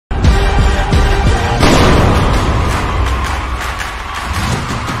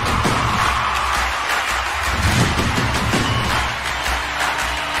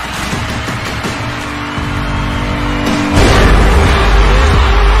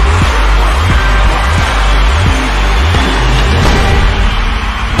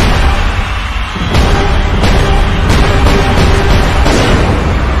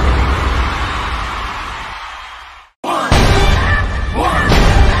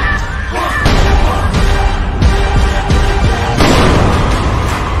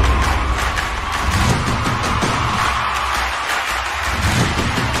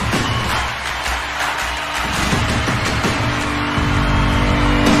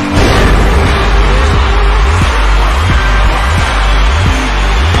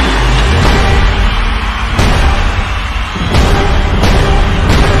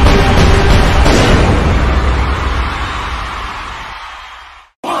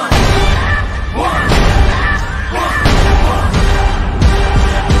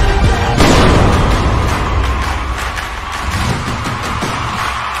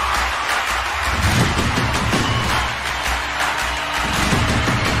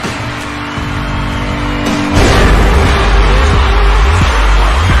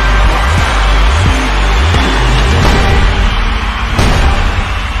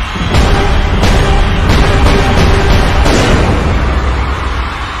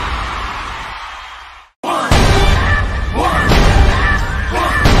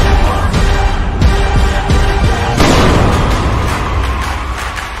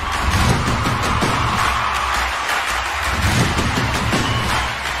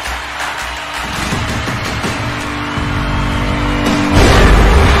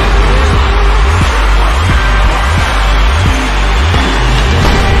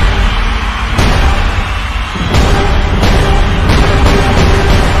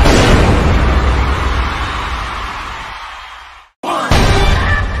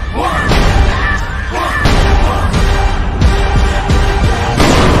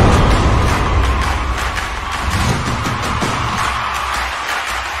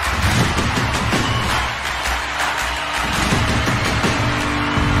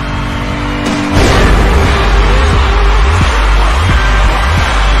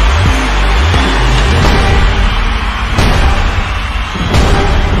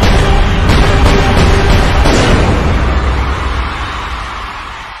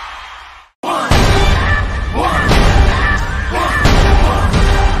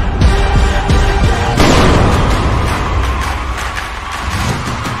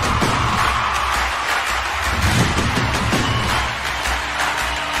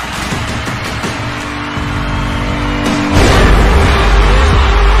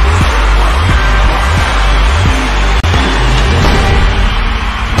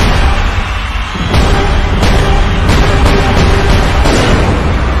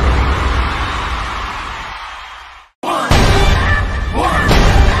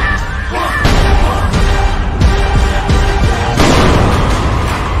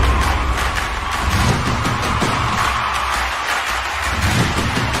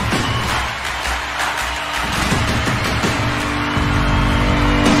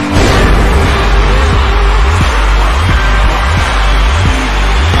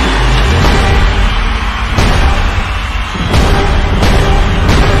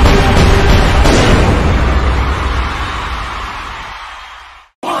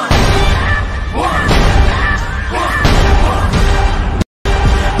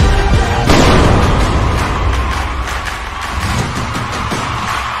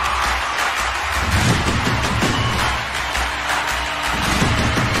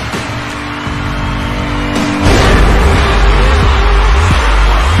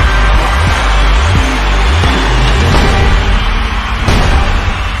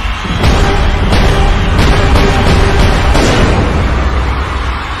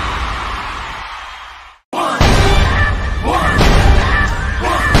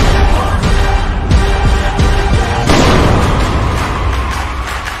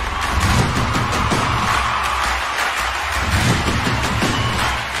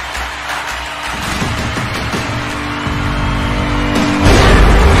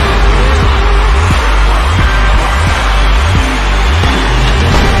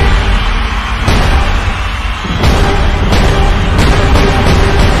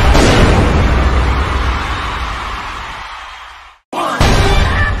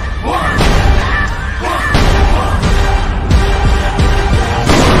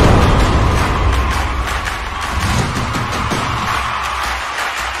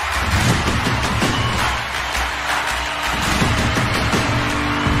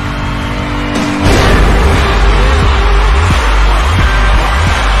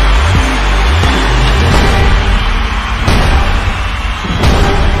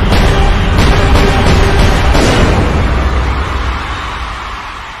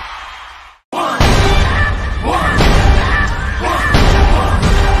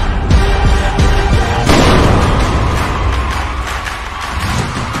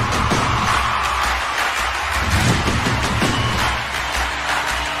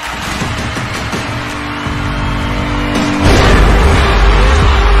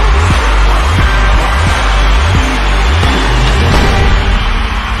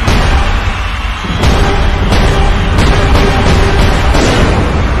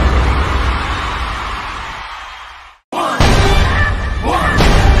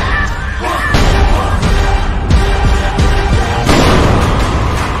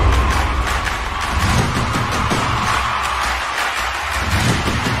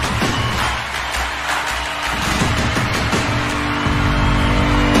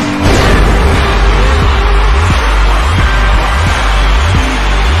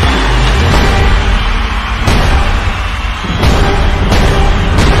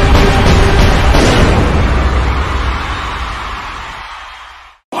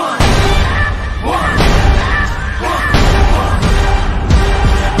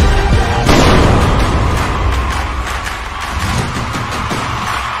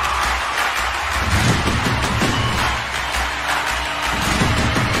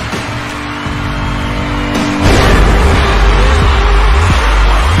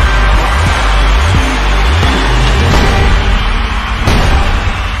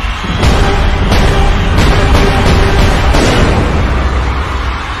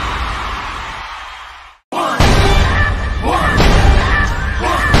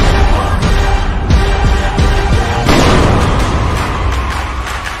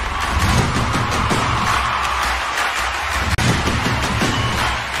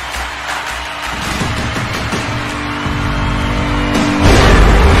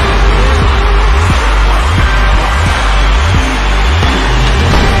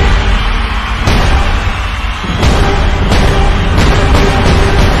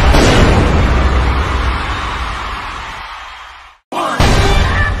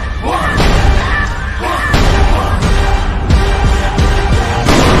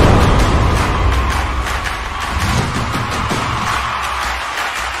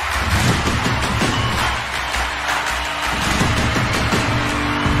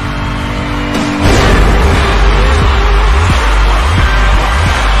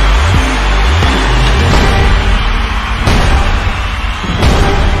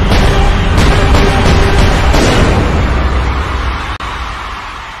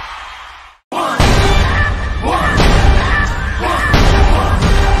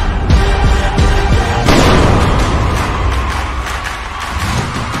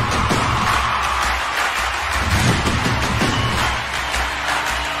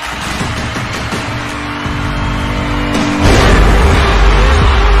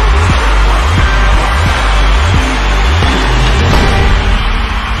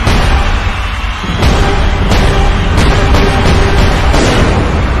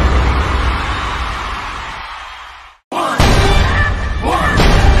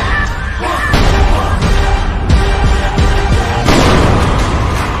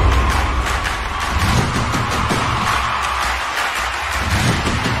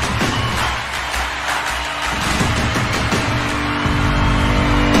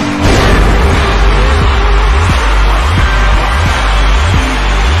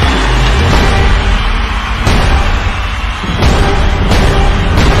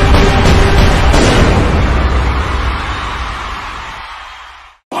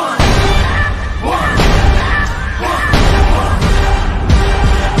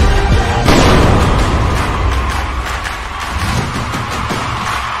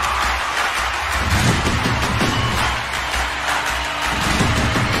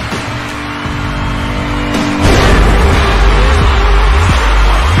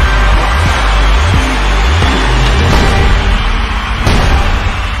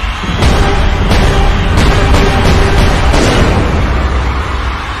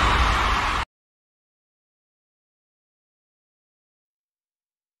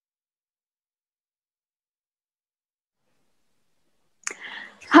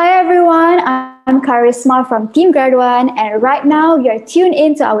Hi everyone, I'm Charisma from Team Grad 1, and right now you're tuned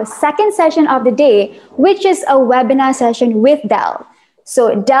in to our second session of the day, which is a webinar session with Dell.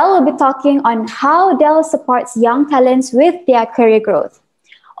 So Dell will be talking on how Dell supports young talents with their career growth.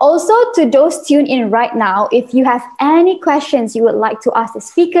 Also, to those tuned in right now, if you have any questions you would like to ask the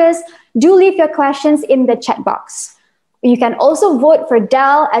speakers, do leave your questions in the chat box. You can also vote for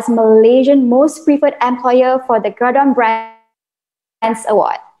Dell as Malaysian Most Preferred Employer for the Grad 1 Brands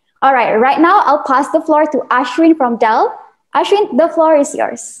Award. All right now I'll pass the floor to Ashwin from Dell. Ashwin, the floor is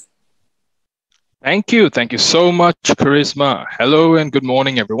yours. Thank you so much, Charisma. Hello and good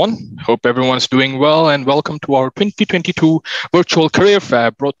morning, everyone. Hope everyone's doing well, and welcome to our 2022 Virtual Career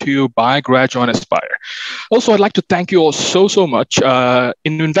Fair brought to you by Grad 1 Aspire. Also, I'd like to thank you all so much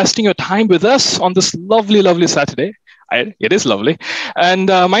in investing your time with us on this lovely Saturday. It is lovely. And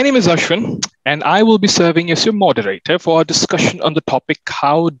my name is Ashwin, and I will be serving as your moderator for our discussion on the topic,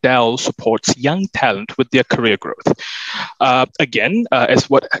 how Dell supports young talent with their career growth. Again, as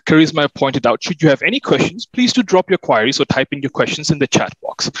what Charisma pointed out, should you have any questions, please do drop your queries or type in your questions in the chat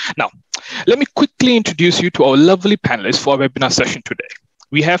box. Now, let me quickly introduce you to our lovely panelists for our webinar session today.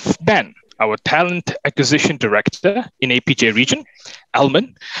 We have Ben, our Talent Acquisition Director in APJ region,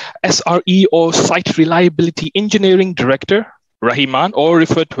 Alman, SRE or Site Reliability Engineering Director, Rahiman, or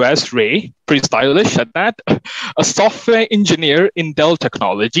referred to as Ray, pretty stylish at that, a software engineer in Dell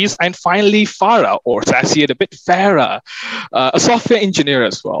Technologies, and finally Farah, or sassy a bit, Farah, a software engineer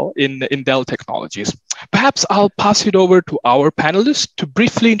as well in Dell Technologies. Perhaps I'll pass it over to our panelists to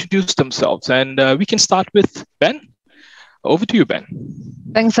briefly introduce themselves, and we can start with Ben. Over to you, Ben.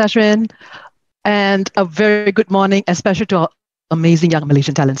 Thanks, Ashwin. And a very good morning, especially to our amazing young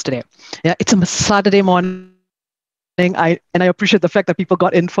Malaysian talents today. Yeah, it's a Saturday morning. I appreciate the fact that people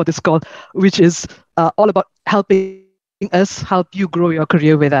got in for this call, which is all about helping us help you grow your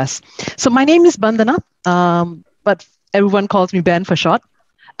career with us. So my name is Bandana, but everyone calls me Ben for short.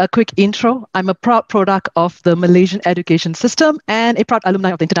 A quick intro. I'm a proud product of the Malaysian education system and a proud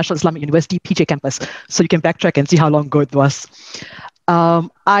alumni of the International Islamic University PJ campus. So you can backtrack and see how long ago it was.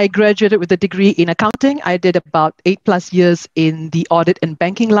 I graduated with a degree in accounting. I did about 8+ years in the audit and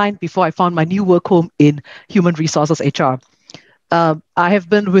banking line before I found my new work home in human resources HR. I have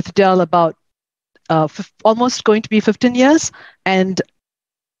been with Dell about almost going to be 15 years, and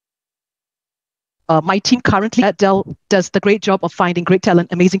my team currently at Dell does the great job of finding great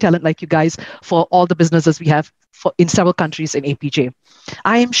talent, amazing talent like you guys for all the businesses we have in several countries in APJ.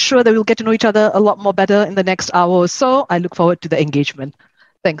 I am sure that we'll get to know each other a lot more better in the next hour or so. I look forward to the engagement.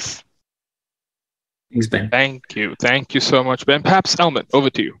 Thanks. Thanks, Ben. Thank you so much, Ben. Perhaps Alman, over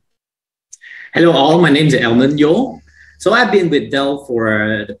to you. Hello all, my name is Alman Yo. So I've been with Dell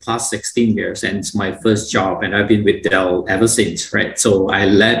for the past 16 years, and it's my first job, and I've been with Dell ever since, right? So I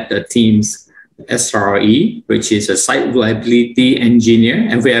led the team's SRE, which is a site reliability engineer,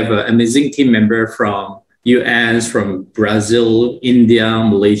 and we have an amazing team member from US, from Brazil, India,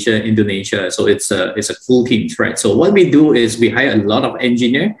 Malaysia, Indonesia. So it's a full team, right? So what we do is we hire a lot of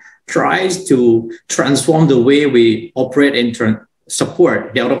engineers, tries to transform the way we operate and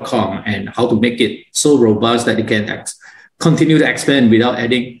support Dell.com, and how to make it so robust that it can continue to expand without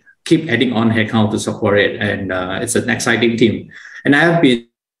keep adding on headcount to support it. And it's an exciting team. And I have been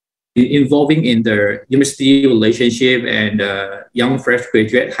involving in the university relationship and young fresh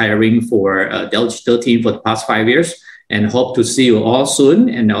graduate hiring for Dell Digital team for the past 5 years, and hope to see you all soon,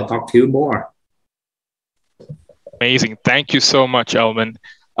 and I'll talk to you more. Amazing. Thank you so much, Alman.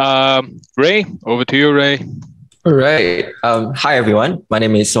 Ray, over to you, Ray. All right. Hi, everyone. My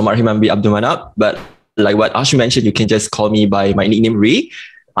name is Somar Himambi Abdul Manap, but like what Ashu mentioned, you can just call me by my nickname, Ray.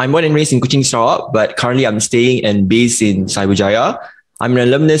 I'm born and raised in Kuching, Sarawak, but currently I'm staying and based in Cyberjaya. I'm an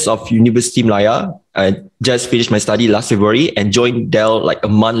alumnus of University Malaya. I just finished my study last February and joined Dell like a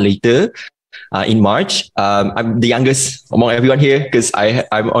month later in March. I'm the youngest among everyone here because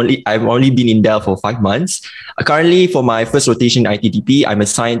I've only been in Dell for 5 months. Currently, for my first rotation in ITTP, I'm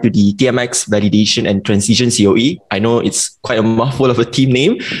assigned to the TMX Validation and Transition COE. I know it's quite a mouthful of a team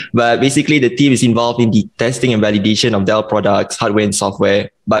name, but basically the team is involved in the testing and validation of Dell products, hardware and software.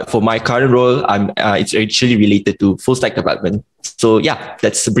 But for my current role, it's actually related to full stack development. So yeah,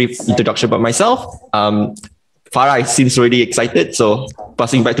 that's a brief introduction about myself. Farah seems already excited, so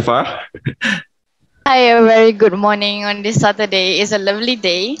passing back to Farah. Hi, a very good morning on this Saturday. It's a lovely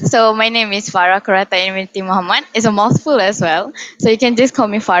day. So my name is Farah Kurata Infinity Muhammad. It's a mouthful as well. So you can just call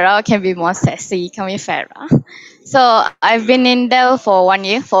me Farah, or can be more sassy, call me Farah. So I've been in Dell for 1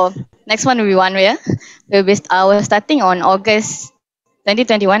 year. For next one will be 1 year. I was starting on August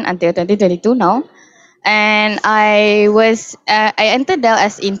 2021 until 2022 now. and I entered Dell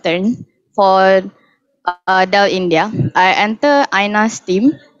as intern for Dell India. I entered Aina's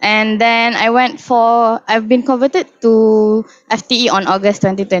team, and then I've been converted to FTE on August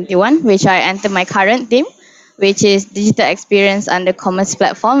 2021, which I entered my current team, which is Digital Experience under Commerce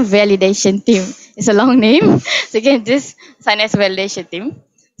Platform Validation Team. It's a long name, so you can just sign as validation team.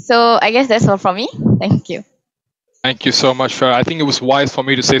 So I guess that's all from me. Thank you. Thank you so much, Farah. I think it was wise for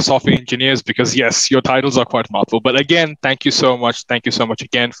me to say software engineers because, yes, your titles are quite mouthful. But again, thank you so much. Thank you so much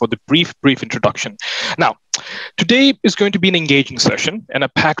again for the brief introduction. Now, today is going to be an engaging session and a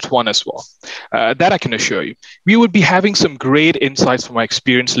packed one as well. That I can assure you. We would be having some great insights from our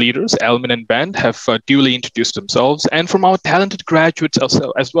experienced leaders. Elman and Ben have duly introduced themselves, and from our talented graduates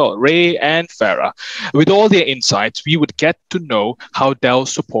as well, Ray and Farah. With all their insights, we would get to know how Dell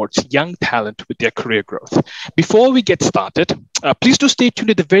supports young talent with their career growth. Before we get started, please do stay tuned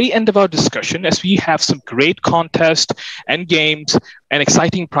at the very end of our discussion as we have some great contests and games and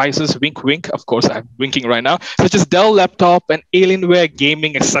exciting prizes, wink, wink. Of course, I'm winking right now, such as Dell laptop and Alienware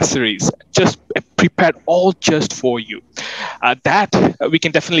gaming accessories, just prepared all just for you. We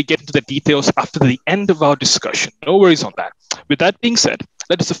can definitely get into the details after the end of our discussion. No worries on that. With that being said,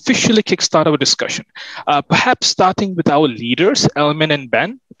 let us officially kickstart our discussion. Perhaps starting with our leaders, Elman and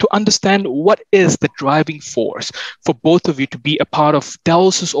Ben, to understand what is the driving force for both of you to be a part of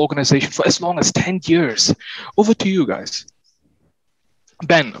Dell's organization for as long as 10 years. Over to you guys.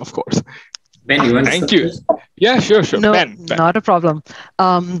 Ben, of course. Ben, you want to Thank you. first? Yeah, sure. No, Ben. not a problem.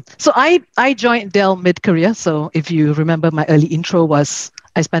 So I joined Dell mid-career. So if you remember, my early intro was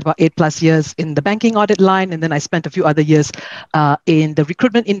I spent about 8+ years in the banking audit line, and then I spent a few other years in the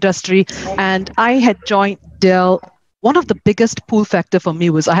recruitment industry. And I had joined Dell. One of the biggest pull factor for me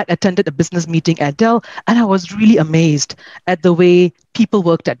was I had attended a business meeting at Dell, and I was really amazed at the way people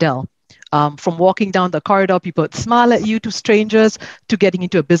worked at Dell. From walking down the corridor, people would smile at you, to strangers, to getting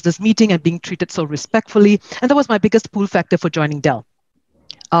into a business meeting and being treated so respectfully. And that was my biggest pull factor for joining Dell.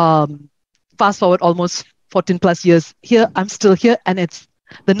 Fast forward almost 14+ years here, I'm still here. And it's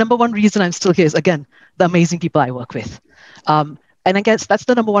the number one reason I'm still here is, again, the amazing people I work with. And I guess that's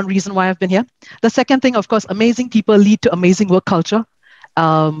the number one reason why I've been here. The second thing, of course, amazing people lead to amazing work culture.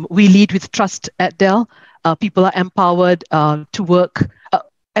 We lead with trust at Dell. People are empowered to work,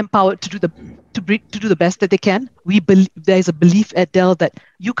 empowered to do the best that they can. There is a belief at Dell that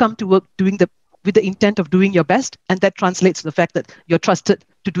you come to work with the intent of doing your best, and that translates to the fact that you're trusted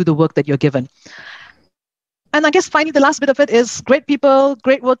to do the work that you're given. And I guess finally, the last bit of it is great people,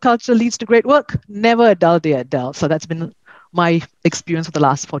 great work culture leads to great work. Never a dull day at Dell. So that's been my experience for the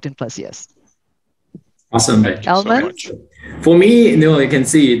last 14+ years. Awesome. Elman? For me, you can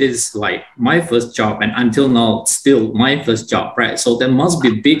see it is like my first job, and until now, still my first job, right? So there must be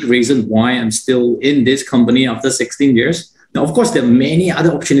a big reason why I'm still in this company after 16 years. Now, of course, there are many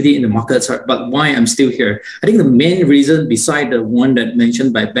other opportunities in the market, but why I'm still here? I think the main reason, beside the one that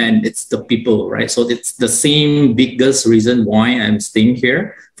mentioned by Ben, it's the people, right? So it's the same biggest reason why I'm staying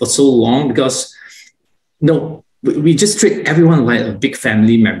here for so long, because we just treat everyone like a big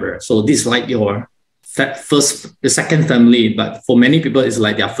family member. So this is like your the second family, but for many people, it's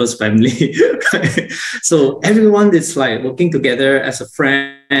like their first family. So everyone is like working together as a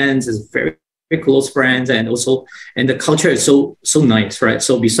friends, as very close friends, and the culture is so nice, right?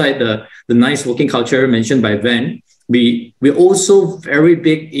 So beside the nice working culture mentioned by Ben, we're also very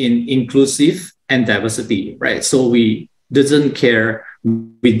big in inclusive and diversity, right? So we doesn't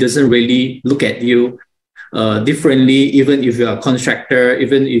really look at you differently, even if you're a contractor,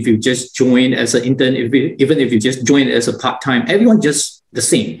 even if you just join as an intern, even if you just join as a part-time, everyone just the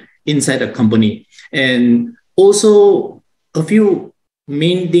same inside the company. And also a few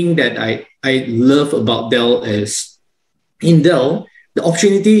main thing that I love about Dell is, in Dell, the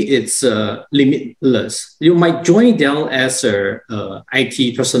opportunity is limitless. You might join Dell as a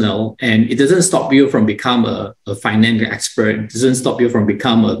IT personnel, and it doesn't stop you from become a finance expert. It doesn't stop you from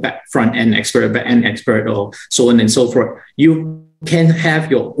become a front-end expert, back-end expert, or so on and so forth. You can have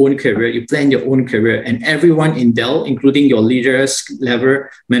your own career, you plan your own career, and everyone in Dell, including your leaders, level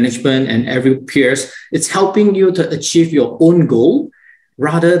management, and every peers, it's helping you to achieve your own goal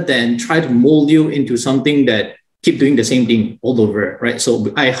rather than try to mold you into something that keep doing the same thing all over, right?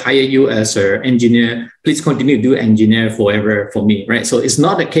 So I hire you as an engineer. Please continue to do engineer forever for me, right? So it's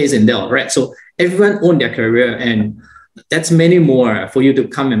not the case in Dell, right? So everyone own their career, and that's many more for you to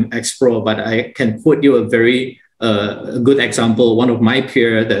come and explore. But I can quote you a very good example. One of my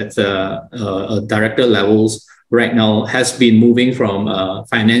peers that's director levels right now has been moving from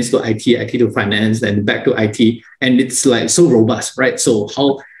finance to IT, IT to finance, and back to IT. And it's like so robust, right? So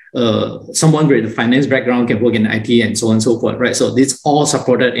someone with a finance background can work in IT and so on and so forth, right? So this all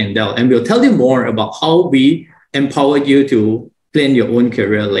supported in Dell. And we'll tell you more about how we empower you to plan your own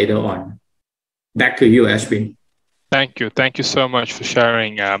career later on. Back to you, Ashwin. Thank you. Thank you so much for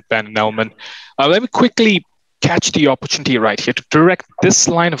sharing, Ben and Elman. Let me quickly catch the opportunity right here to direct this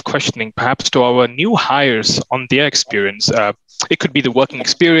line of questioning perhaps to our new hires on their experience. It could be the working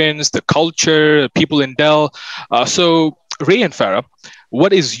experience, the culture, people in Dell. So Ray and Farah,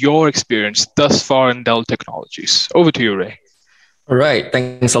 what is your experience thus far in Dell Technologies? Over to you, Ray. All right.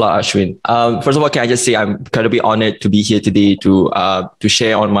 Thanks a lot, Ashwin. First of all, can I just say I'm incredibly honored to be here today to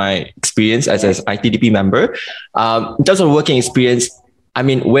share on my experience as an ITDP member. In terms of working experience, I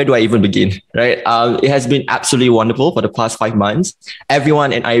mean, where do I even begin, right? It has been absolutely wonderful for the past 5 months.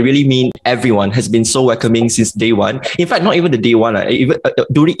 Everyone, and I really mean everyone, has been so welcoming since day one. In fact, not even the day one,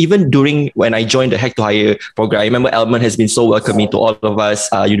 even during when I joined the Hack to Hire program, I remember Elman has been so welcoming to all of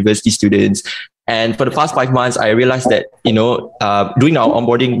us university students. And for the past 5 months, I realized that, during our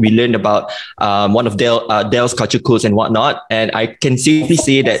onboarding, we learned about one of Dell's culture codes and whatnot. And I can safely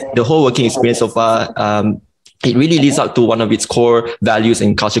say that the whole working experience so far, it really leads up to one of its core values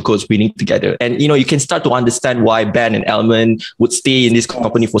and culture codes winning together. And, you can start to understand why Ben and Elman would stay in this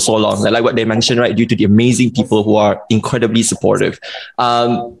company for so long. Like what they mentioned, right? Due to the amazing people who are incredibly supportive.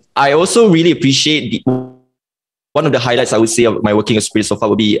 I also really appreciate one of the highlights I would say of my working experience so far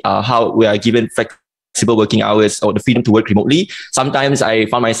would be how we are given flexible working hours or the freedom to work remotely. Sometimes I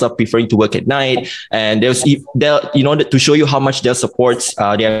found myself preferring to work at night, and to show you how much Dell supports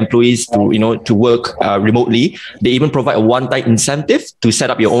their employees to work remotely. They even provide a one-time incentive to set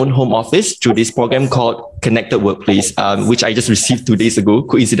up your own home office through this program called Connected Workplace, which I just received 2 days ago,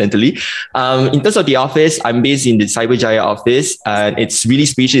 coincidentally. In terms of the office, I'm based in the Cyberjaya office, and it's really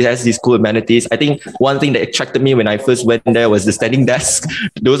spacious. It has these cool amenities. I think one thing that attracted me when I first went there was the standing desk.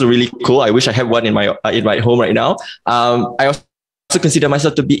 Those are really cool. I wish I had one in my home right now. I also consider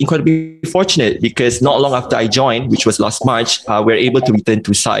myself to be incredibly fortunate because not long after I joined, which was last March, we're able to return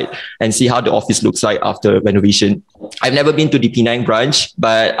to site and see how the office looks like after renovation. I've never been to the Penang branch,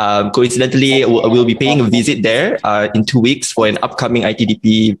 but coincidentally, we'll be paying a visit there in 2 weeks for an upcoming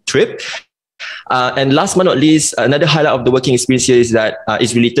ITDP trip. And last but not least, another highlight of the working experience here is that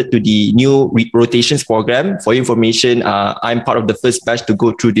it's related to the new rotations program. For information, I'm part of the first batch to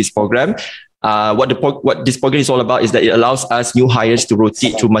go through this program. What this program is all about is that it allows us new hires to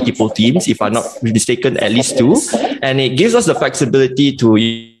rotate through multiple teams, if I'm not mistaken, at least 2. And it gives us the flexibility to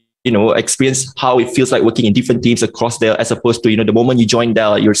experience how it feels like working in different teams across Dell, as opposed to, the moment you join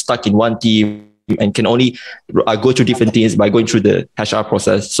Dell, you're stuck in one team and can only go through different teams by going through the HR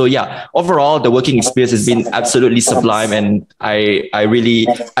process. So yeah, overall, the working experience has been absolutely sublime, and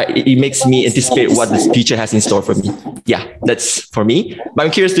it makes me anticipate what the future has in store for me. Yeah, that's for me. But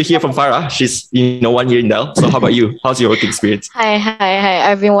I'm curious to hear from Farah. She's 1 year in Dell. So how about you? How's your working experience?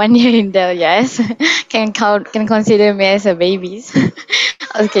 Hi. I've been 1 year in Dell. Yes, can consider me as a baby.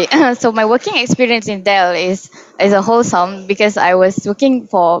 Okay, so my working experience in Dell is a wholesome because I was working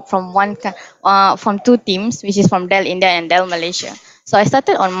from 2 teams, which is from Dell India and Dell Malaysia. So I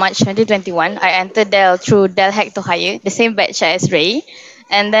started on March 2021. I entered Dell through Dell Hack to Hire, the same batch as Ray.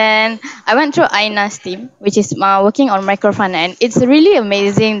 And then I went through Aina's team, which is working on micro front end. It's really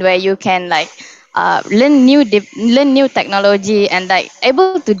amazing where you can learn new technology and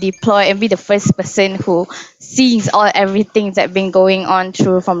able to deploy and be the first person who sees everything that's been going on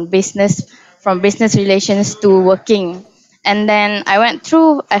from business relations to working. And then I went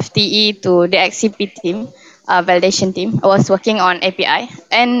through FTE to the XCP team, validation team. I was working on API,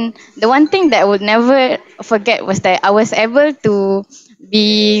 and the one thing that I would never forget was that I was able to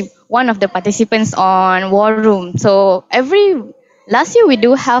be one of the participants on War Room. So last year we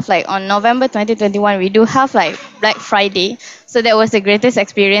do have on November 2021 we do have Black Friday. So that was the greatest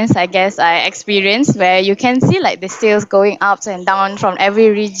experience I guess I experienced, where you can see the sales going up and down from every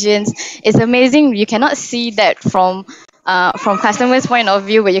region. It's amazing. You cannot see that from customers' point of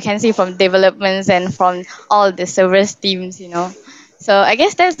view, but you can see from developments and from all the service teams. So I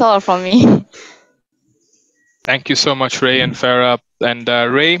guess that's all from me. Thank you so much, Ray and Farah. And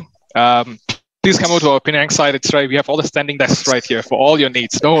Ray, please come over to our Penang side. It's right. We have all the standing desks right here for all your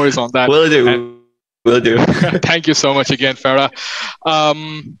needs. No worries on that. Will do. Thank you so much again, Farah.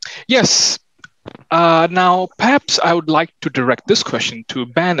 Yes. Now, perhaps I would like to direct this question to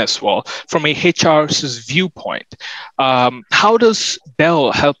Ben as well, from a HR's viewpoint. How does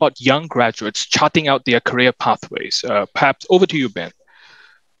Dell help out young graduates charting out their career pathways? Perhaps over to you, Ben.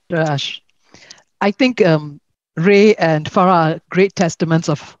 Ash, I think Ray and Farah are great testaments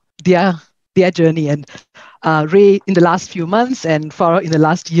of their journey, and Ray in the last few months and Farah in the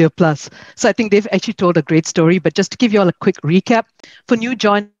last year plus. So I think they've actually told a great story. But just to give you all a quick recap, for new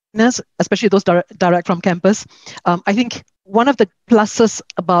joiners, especially those direct from campus, I think one of the pluses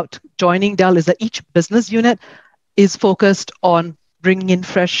about joining Dell is that each business unit is focused on bringing in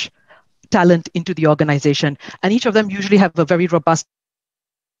fresh talent into the organization. And each of them usually have a very robust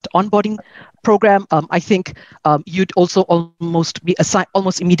onboarding program. I think you'd also almost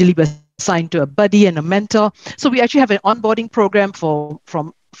immediately be assigned to a buddy and a mentor. So we actually have an onboarding program for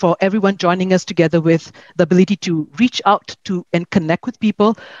everyone joining us, together with the ability to reach out to and connect with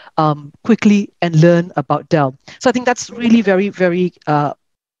people quickly and learn about Dell. So I think that's really very, very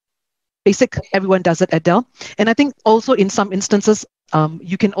basic. Everyone does it at Dell. And I think also in some instances,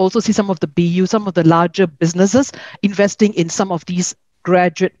 you can also see some of the BU, some of the larger businesses investing in some of these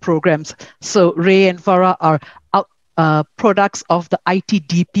graduate programs. So Ray and Farah are products of the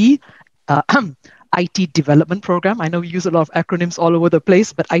ITDP, IT development program. I know we use a lot of acronyms all over the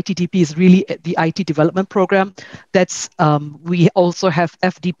place, but ITDP is really the IT development program. That's we also have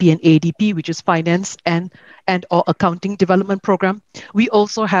FDP and ADP, which is finance and or accounting development program. We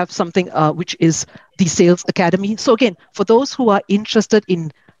also have something which is the Sales Academy. So again, for those who are interested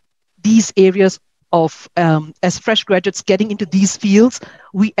in these areas of as fresh graduates getting into these fields,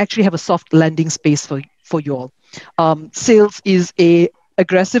 we actually have a soft landing space for you all. Sales is a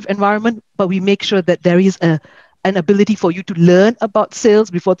aggressive environment, but we make sure that there is an ability for you to learn about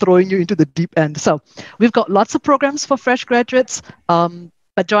sales before throwing you into the deep end. So we've got lots of programs for fresh graduates,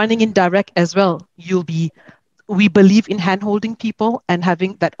 but joining in direct as well, we believe in hand-holding people and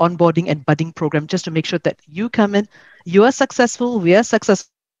having that onboarding and budding program just to make sure that you come in, you are successful, we are successful,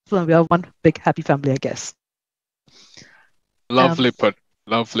 and we are one big happy family, I guess. Lovely put.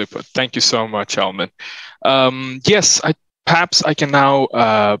 Lovely put. Thank you so much, Alman. Yes, perhaps I can now,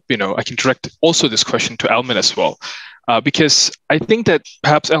 I can direct also this question to Alman as well, because I think that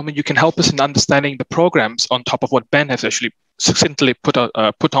perhaps, Alman, you can help us in understanding the programs on top of what Ben has actually succinctly put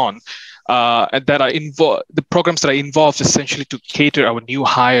on, and that are the programs that are involved essentially to cater our new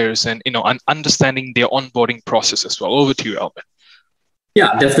hires and understanding their onboarding process as well. Over to you, Alman.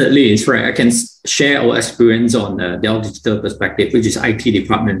 Yeah, definitely. It's right. I can share our experience on the Dell Digital Perspective, which is IT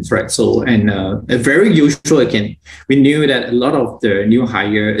departments, right? So, and very usual, we knew that a lot of the new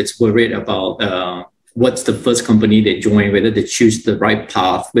hire is worried about what's the first company they join, whether they choose the right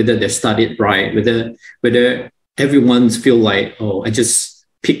path, whether they studied right, whether everyone's feel like, oh, I just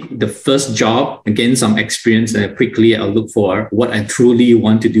pick the first job and gain some experience, and quickly I'll look for what I truly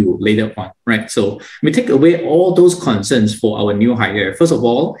want to do later on, right? So we take away all those concerns for our new hire. First of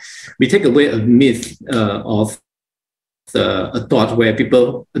all, we take away a myth of a thought where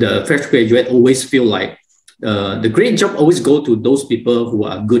the fresh graduate always feel like the great job always go to those people who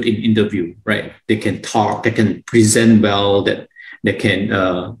are good in interview, right? They can talk, they can present well, that they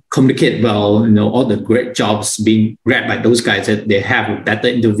can communicate well, all the great jobs being grabbed by those guys, that they have better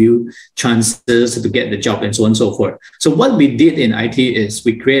interview chances to get the job and so on and so forth. So what we did in IT is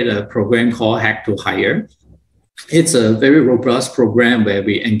we created a program called Hack to Hire. It's a very robust program where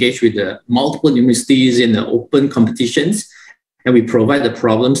we engage with the multiple universities in the open competitions, and we provide the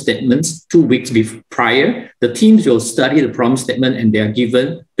problem statements 2 weeks prior. The teams will study the problem statement, and they are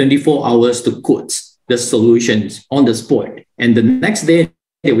given 24 hours to code the solutions on the spot. And the next day,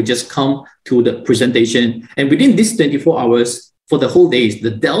 they would just come to the presentation. And within these 24 hours, for the whole days, the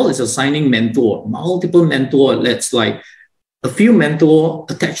Dell is assigning multiple mentor. That's like a few mentor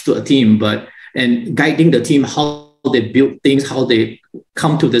attached to a team, and guiding the team how they build things, how they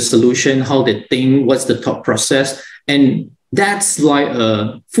come to the solution, how they think, what's the thought process. And that's like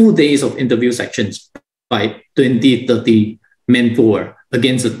full days of interview sections by 20, 30 mentor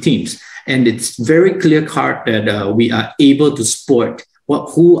against the teams. And it's very clear cut that we are able to spot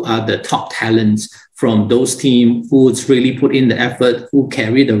who are the top talents from those teams, who's really put in the effort, who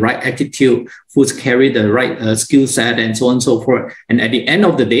carry the right attitude, who's carry the right skill set, and so on and so forth. And at the end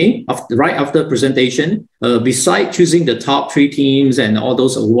of the day, right after presentation, besides choosing the top 3 teams and all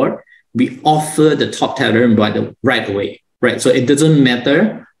those awards, we offer the top talent right away, right? So it doesn't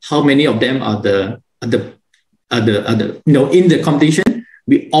matter how many of them are in the competition.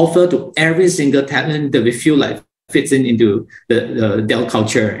 We offer to every single talent that we feel like fits into the Dell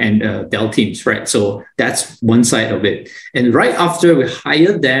culture and Dell teams, right? So that's one side of it. And right after we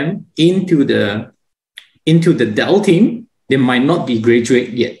hire them into the Dell team, they might not be graduate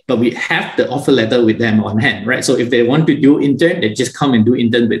yet, but we have the offer letter with them on hand, right? So if they want to do intern, they just come and do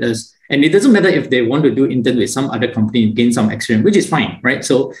intern with us. And it doesn't matter if they want to do intern with some other company and gain some experience, which is fine, right?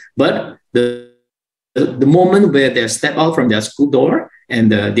 So, but the moment where they step out from their school door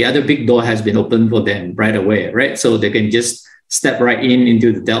and the other big door has been opened for them right away, right? So they can just step right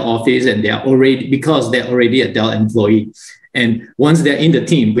into the Dell office, and they're already a Dell employee. And once they're in the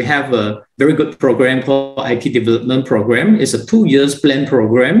team, we have a very good program called IT development program. It's a 2 years plan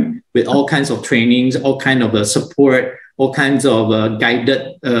program with all kinds of trainings, all kinds of support, all kinds of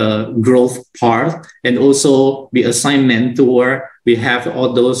guided growth path, and also we assign mentor. We have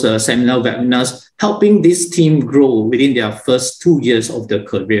all those seminar webinars helping this team grow within their first 2 years of their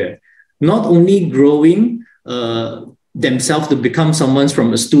career. Not only growing themselves to become someone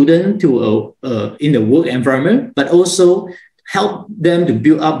from a student to in the work environment, but also help them to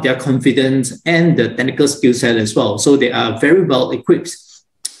build up their confidence and the technical skill set as well. So they are very well equipped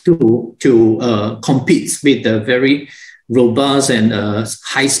to compete with the very robust and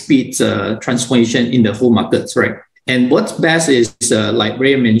high-speed transformation in the whole markets, right? And what's best is, like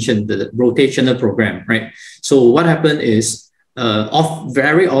Ray mentioned, the rotational program, right? So what happened is,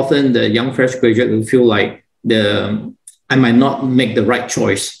 very often the young fresh graduate will feel like I might not make the right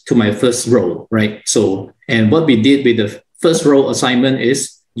choice to my first role, right? So, and what we did with the first role assignment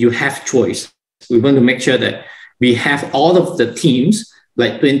is you have choice. We want to make sure that we have all of the teams,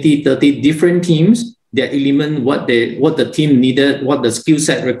 like 20, 30 different teams, their element, what the team needed, what the skill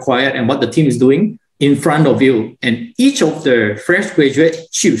set required, and what the team is doing in front of you. And each of the fresh graduates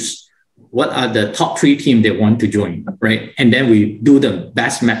choose what are the top 3 teams they want to join, right? And then we do the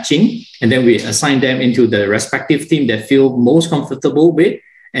best matching, and then we assign them into the respective team they feel most comfortable with.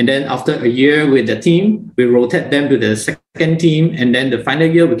 And then after a year with the team, we rotate them to the second team, and then the final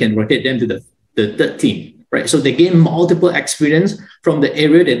year we can rotate them to the third team, right? So they gain multiple experience from the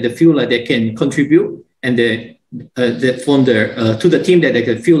area that they feel like they can contribute, and to the team that they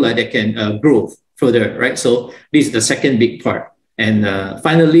can feel like they can grow further, right? So this is the second big part. And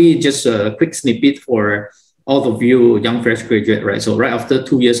finally, just a quick snippet for all of you young fresh graduate, right? So right after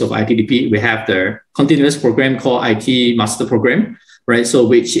 2 years of ITDP, we have the continuous program called IT Master Program, right? So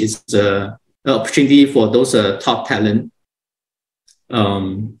which is an opportunity for those top talent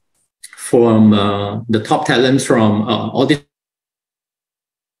from the top talents from all these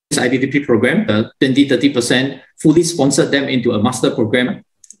ITDP program, 20-30% fully sponsored them into a master program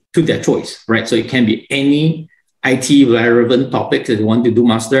to their choice, right? So it can be any IT relevant topics that you want to do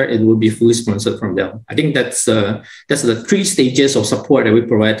master, it will be fully sponsored from them. I think that's the 3 stages of support that we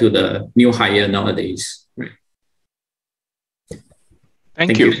provide to the new hire nowadays. Right.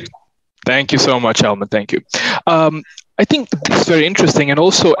 Thank you. Thank you so much, Elman. Thank you. I think this is very interesting. And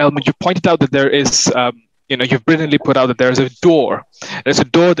also, Elman, you pointed out that there is, you've brilliantly put out that there's a door. There's a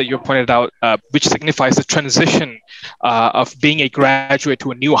door that you pointed out, which signifies the transition of being a graduate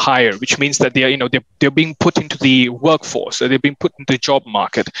to a new hire, which means that they're being put into the workforce, they're being put into the job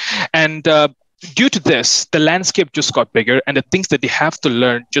market. And due to this, the landscape just got bigger, and the things that they have to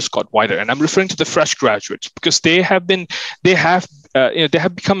learn just got wider. And I'm referring to the fresh graduates, because they have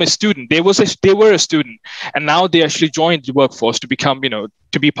become a student. They were a student, and now they actually joined the workforce to become,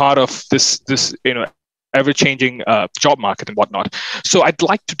 to be part of this ever-changing job market and whatnot. So I'd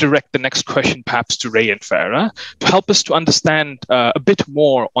like to direct the next question perhaps to Ray and Farah to help us to understand a bit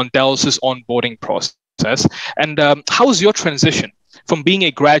more on Dell's onboarding process. And how was your transition from being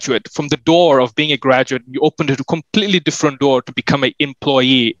a graduate, from the door of being a graduate, you opened a completely different door to become an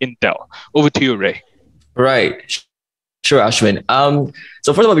employee in Dell? Over to you, Ray. Right. Sure, Ashwin.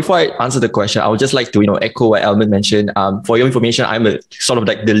 So first of all, before I answer the question, I would just like to, echo what Elman mentioned. For your information, I'm sort of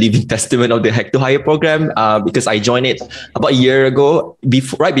like the living testament of the Hack to Hire program, because I joined it about a year ago,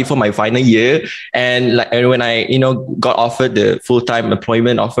 right before my final year. And when I, got offered the full-time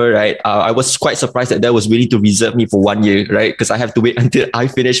employment offer, right, I was quite surprised that was willing to reserve me for 1 year, right? Because I have to wait until I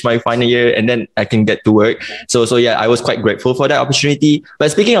finish my final year and then I can get to work. So yeah, I was quite grateful for that opportunity.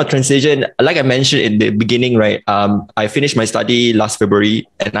 But speaking of transition, like I mentioned in the beginning, right, I finished my study last February,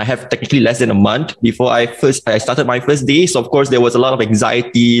 and I have technically less than a month before I started my first day. So of course there was a lot of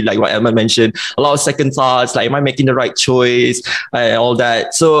anxiety, like what Elman mentioned, a lot of second thoughts, like am I making the right choice, and all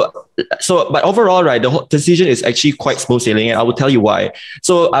that. So but overall, right, the whole decision is actually quite smooth sailing, and I will tell you why.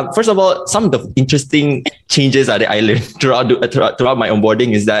 So first of all, some of the interesting changes that I learned throughout my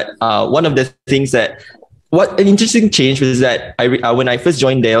onboarding is that one of the things that what an interesting change was that when I first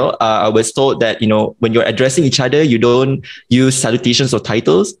joined Dell, I was told that, when you're addressing each other, you don't use salutations or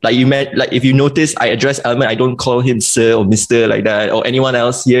titles. Like if you notice, I address Elman, I don't call him sir or Mr. like that, or anyone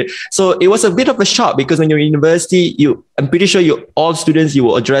else here. So it was a bit of a shock, because when you're in university, I'm pretty sure all students, you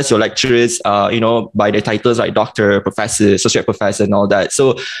will address your lecturers, by their titles like doctor, professor, associate professor, and all that.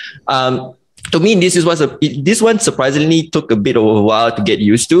 So, to me, this one surprisingly took a bit of a while to get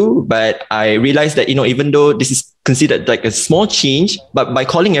used to, but I realized that, even though this is considered like a small change, but by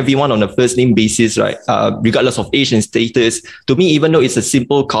calling everyone on a first name basis, right, regardless of age and status, to me, even though it's a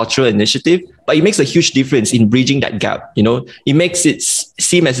simple cultural initiative, but it makes a huge difference in bridging that gap. It makes it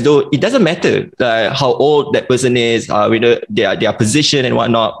seem as though it doesn't matter how old that person is, whether their position and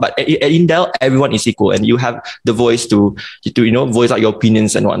whatnot. But in Dell, everyone is equal, and you have the voice to voice out your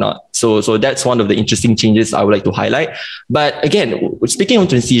opinions and whatnot. So that's one of the interesting changes I would like to highlight. But again, speaking of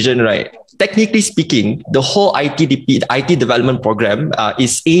transition, right? Technically speaking, the whole ITDP, the IT development program,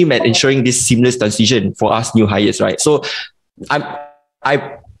 is aimed at ensuring this seamless transition for us new hires, right? So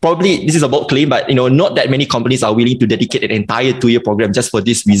I probably, this is a bold claim, but not that many companies are willing to dedicate an entire 2-year program just for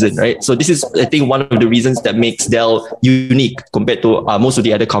this reason, right? So this is, I think, one of the reasons that makes Dell unique compared to most of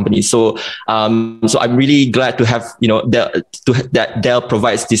the other companies. So I'm really glad to have that Dell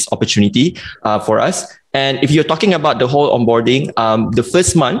provides this opportunity for us. And if you're talking about the whole onboarding, the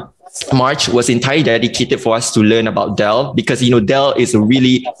first month, March, was entirely dedicated for us to learn about Dell, because Dell is a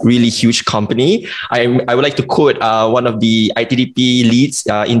really, really huge company. I would like to quote one of the ITDP leads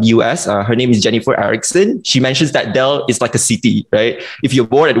in the US. Her name is Jennifer Erickson. She mentions that Dell is like a city, right? If you're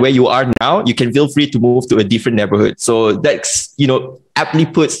bored at where you are now, you can feel free to move to a different neighborhood. So that's aptly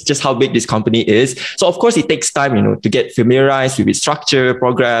puts just how big this company is. So of course it takes time, to get familiarized with its structure,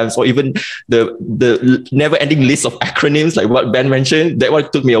 programs, or even the never-ending list of acronyms like what Ben mentioned. That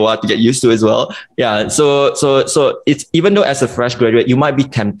one took me a while to get used to as well. Yeah. So it's, even though as a fresh graduate, you might be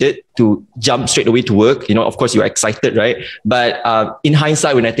tempted to jump straight away to work. Of course you're excited, right? But in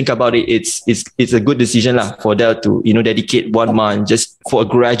hindsight, when I think about it, it's a good decision for Dell to dedicate 1 month just for a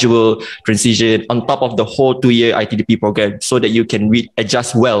gradual transition on top of the whole 2-year ITDP program, so that you can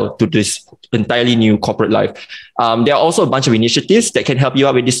adjust well to this entirely new corporate life. There are also a bunch of initiatives that can help you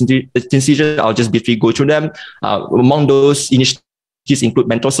out with this transition. I'll just briefly go through them. Among those initiatives include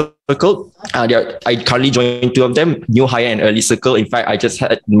Mentor Circle. I currently join 2 of them, New Hire and Early Circle. In fact, I just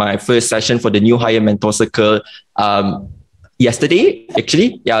had my first session for the New Hire Mentor Circle yesterday,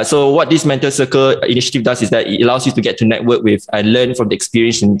 actually. Yeah. So what this Mentor Circle initiative does is that it allows you to get to network with and learn from the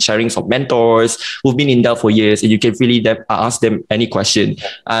experience and sharing of mentors who've been in Dell for years, and you can really ask them any question.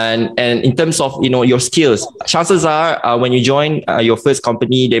 And in terms of your skills, chances are when you join your first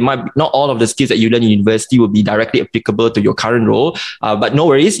company, not all of the skills that you learn in university will be directly applicable to your current role. But no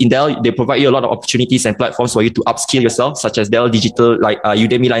worries, in Dell they provide you a lot of opportunities and platforms for you to upskill yourself, such as Dell Digital, like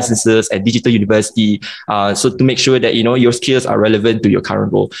Udemy licenses and Digital University. So to make sure that your skills are relevant to your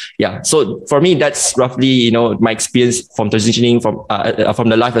current role. Yeah. So for me, that's roughly my experience from transitioning from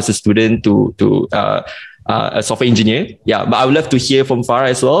the life as a student to a software engineer. Yeah. But I would love to hear from Farah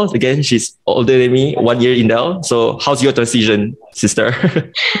as well. Again, she's older than me, 1 year in Dell. So how's your transition, sister?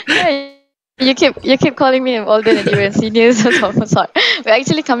 You keep calling me older than you and senior, so sorry. We're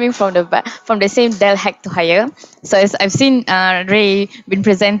actually coming from the same Dell Hack to Hire. So as I've seen Ray been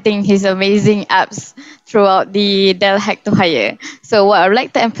presenting his amazing apps throughout the Dell Hack to Hire. So what I would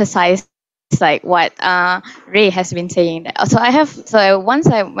like to emphasize is like what Ray has been saying.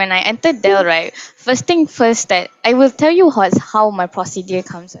 When I entered Dell, right, first thing first, that I will tell you how my procedure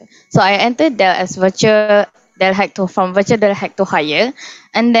comes. So I entered Dell as virtual Dell Hack to Hire,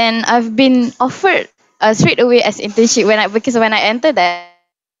 and then I've been offered straight away as internship because when I entered that,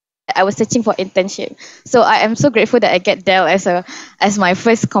 I was searching for internship. So I am so grateful that I get Dell as my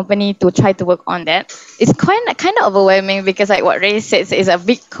first company to try to work on that. It's kind of overwhelming because like what Ray says, it's a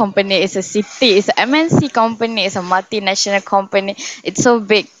big company, it's a city, it's an MNC company, it's a multinational company. It's so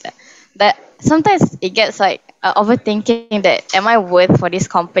big that sometimes it gets like overthinking that am I worth for this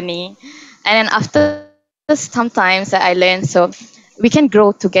company? And then after sometimes that I learned, so we can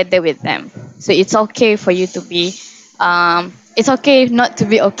grow together with them. So it's okay for you to be it's okay not to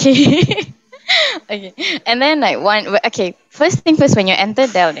be okay. Okay. And then first thing first, when you enter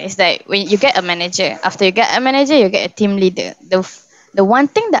Dell is that when you get a manager, after you get a manager, you get a team leader. The one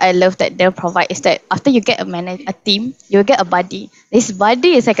thing that I love that Dell provide is that after you get a team, you get a buddy. This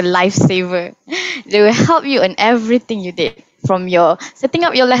buddy is like a lifesaver. They will help you on everything you did, from your setting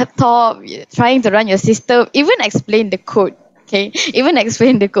up your laptop, trying to run your system, even explain the code. Okay, even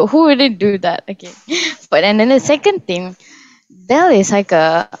explain the code. Who wouldn't do that? Okay, but and then the second thing, Dell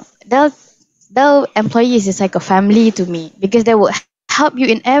employees is like a family to me, because they will help you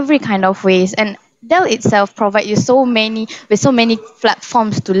in every kind of ways, and Dell itself provide you so many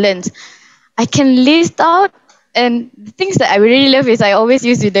platforms to learn. I can list out, and the things that I really love is I always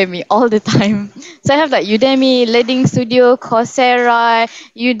use Udemy all the time. So I have like Udemy, Learning Studio, Coursera,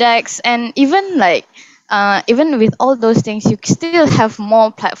 Udix, and even like even with all those things, you still have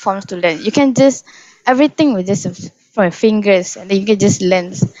more platforms to learn. You can just everything with just from your fingers, and then you can just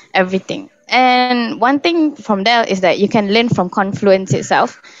learn everything. And one thing from Dell is that you can learn from Confluence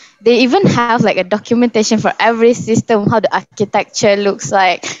itself. They even have like a documentation for every system, how the architecture looks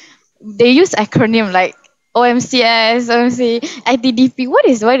like. They use acronym like OMCS, OMC, ITDP. What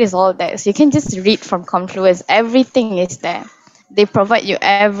is all that? So you can just read from Confluence. Everything is there. They provide you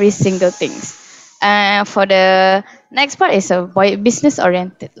every single things. For the next part is a business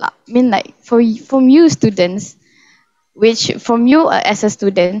oriented lah. I mean like from you students, which from you as a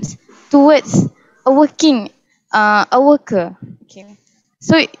student towards a worker. Okay.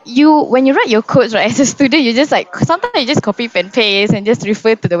 So when you write your codes, right, as a student, you just like sometimes you just copy and paste and just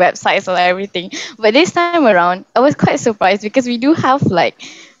refer to the websites or everything. But this time around, I was quite surprised because we do have like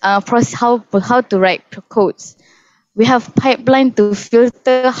how to write codes. We have pipeline to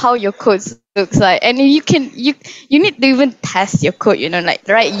filter how your codes looks like, and you need to even test your code, like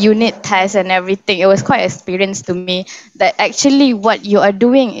write unit tests and everything. It was quite an experience to me that actually what you are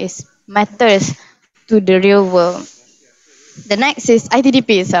doing is matters to the real world. The next is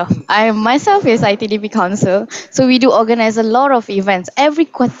ITDP itself. I myself is ITDP council, so we do organize a lot of events every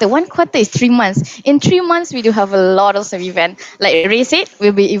quarter. One quarter is 3 months. In 3 months, we do have a lot of events. Like Ray said,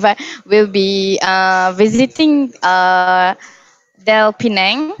 we'll be visiting Dell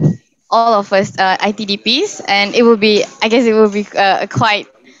Penang, all of us ITDPs, and it will be quite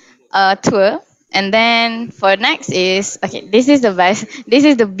a tour. And then for next is, okay, this is the best, this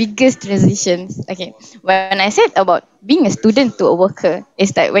is the biggest transitions. Okay, when I said about being a student to a worker,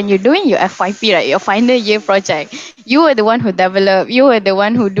 is that when you're doing your FYP, right, your final year project, you are the one who develop, you are the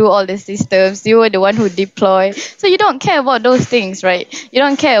one who do all the systems, you are the one who deploy. So you don't care about those things, right? You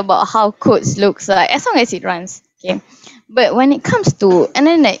don't care about how codes looks like, as long as it runs. Okay, but when it comes to, and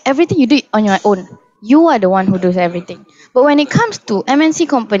then like everything you do it on your own, you are the one who does everything. But when it comes to MNC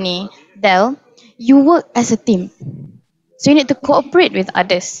company, Dell, you work as a team. So you need to cooperate with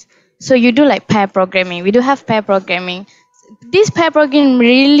others. So you do like pair programming. We do have pair programming. This pair programming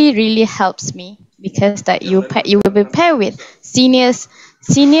really, really helps me because that you will be paired with senior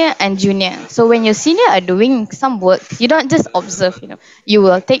and junior. So when your senior are doing some work, you don't just observe, you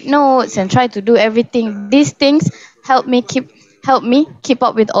will take notes and try to do everything. These things help me keep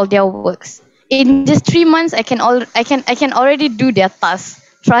up with all their works. In just 3 months, I can already do their tasks.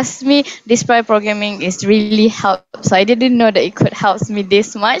 Trust me, this pair programming is really helps. I didn't know that it could help me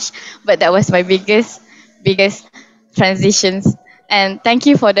this much, but that was my biggest transitions. And thank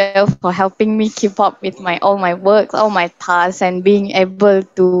you for helping me keep up with all my work, all my tasks, and being able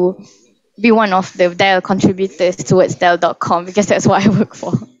to be one of the Dell contributors towards Dell.com, because that's what I work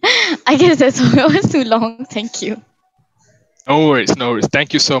for. I guess that's why it was too long. Thank you. No worries.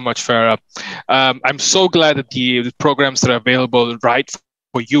 Thank you so much, Farah. I'm so glad that the programs that are available right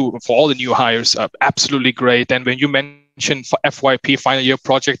for you, for all the new hires, are absolutely great. And when you mentioned for FYP, final year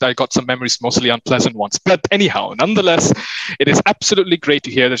project, I got some memories, mostly unpleasant ones. But anyhow, nonetheless, it is absolutely great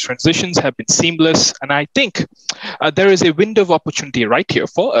to hear the transitions have been seamless. And I think there is a window of opportunity right here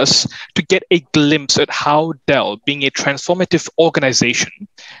for us to get a glimpse at how Dell, being a transformative organization,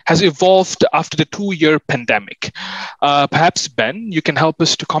 has evolved after the 2-year pandemic. Perhaps, Ben, you can help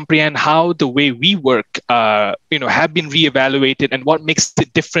us to comprehend how the way we work have been reevaluated and what makes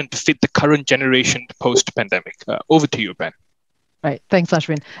it different to fit the current generation post-pandemic. Over to you, Ben. Right. Thanks,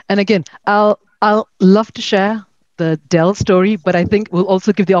 Ashwin. And again, I'll love to share the Dell story, but I think we'll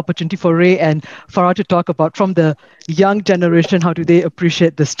also give the opportunity for Ray and Farah to talk about from the young generation, how do they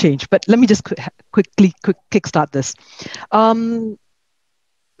appreciate this change. But let me just quickly kickstart this.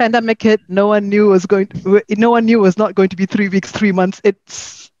 Pandemic hit. No one knew it was not going to be 3 weeks, 3 months.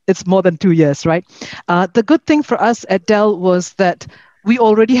 It's more than 2 years, right? The good thing for us at Dell was that we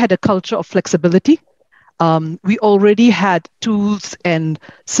already had a culture of flexibility. We already had tools and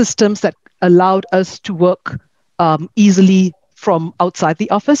systems that allowed us to work easily from outside the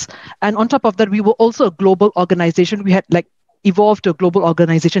office. And on top of that, we were also a global organization. We had evolved to a global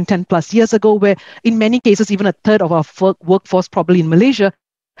organization 10 plus years ago, where in many cases, even a third of our workforce, probably in Malaysia,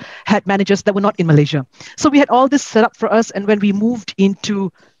 had managers that were not in Malaysia. So we had all this set up for us. And when we moved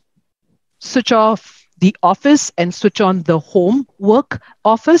into switch off the office and switch on the home work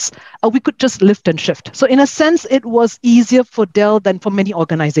office, we could just lift and shift. So in a sense, it was easier for Dell than for many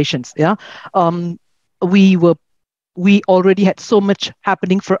organizations. Yeah, we already had so much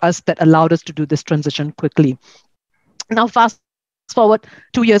happening for us that allowed us to do this transition quickly. Now, fast forward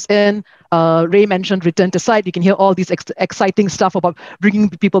 2 years in, Ray mentioned return to site. You can hear all these exciting stuff about bringing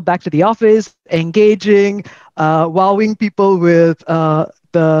people back to the office, engaging, wowing people with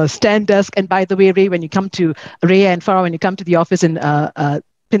the stand desk. And by the way, Ray, when you come to Ray and Farah, when you come to the office in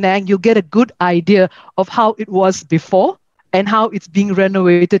Penang, you'll get a good idea of how it was before and how it's being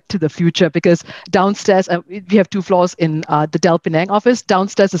renovated to the future. Because downstairs, we have 2 floors in the Dell Penang office.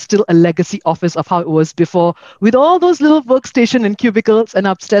 Downstairs is still a legacy office of how it was before, with all those little workstation and cubicles. And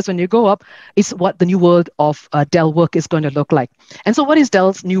upstairs, when you go up, is what the new world of Dell work is going to look like. And so what is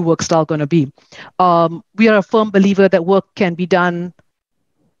Dell's new work style going to be? We are a firm believer that work can be done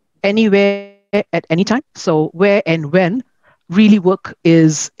anywhere at any time. So where and when really work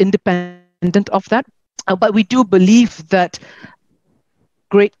is independent of that. But we do believe that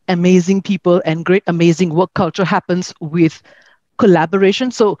great, amazing people and great, amazing work culture happens with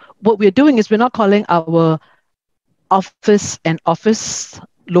collaboration. So what we're doing is we're not calling our office an office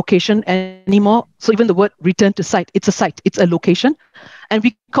location anymore. So even the word return to site, it's a location. And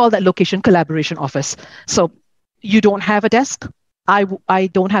we call that location collaboration office. So you don't have a desk. I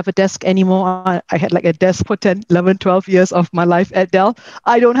don't have a desk anymore. I had like a desk for 10, 11, 12 years of my life at Dell.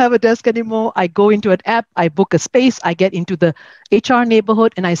 I don't have a desk anymore. I go into an app, I book a space, I get into the HR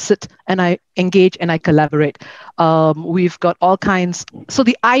neighborhood, and I sit and I engage and I collaborate. We've got all kinds. So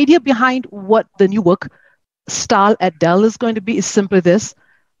the idea behind what the new work style at Dell is going to be is simply this: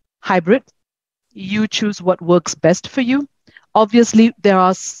 hybrid. You choose what works best for you. Obviously, there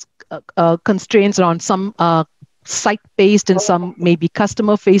are constraints around some site-based and some maybe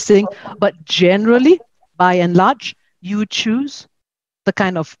customer-facing, but generally, by and large, you choose the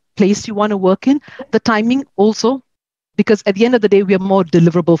kind of place you want to work in. The timing also, because at the end of the day, we are more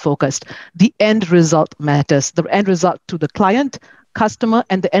deliverable-focused. The end result matters. The end result to the client, customer,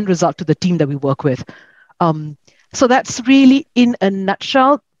 and the end result to the team that we work with. So that's really, in a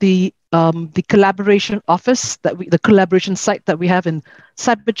nutshell, the collaboration office the collaboration site that we have in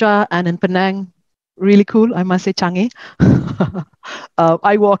Cyberjar and in Penang. Really cool, I must say, Changi.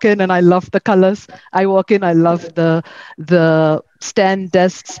 I walk in and I love the colors. I walk in, I love the stand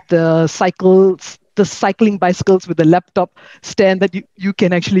desks, the cycling bicycles with the laptop stand that you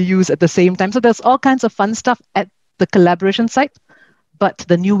can actually use at the same time. So there's all kinds of fun stuff at the collaboration site, but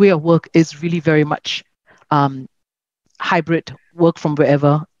the new way of work is really very much hybrid, work from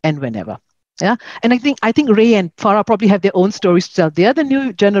wherever and whenever. Yeah, and I think Ray and Farah probably have their own stories to tell. They're the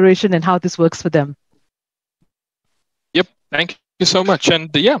new generation and how this works for them. Yep, thank you so much.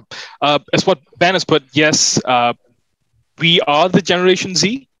 And as what Ben has put, yes, we are the Generation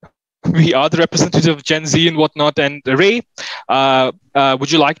Z. We are the representative of Gen Z and whatnot. And Ray,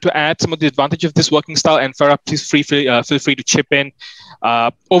 would you like to add some of the advantage of this working style? And Farah, please feel free to chip in.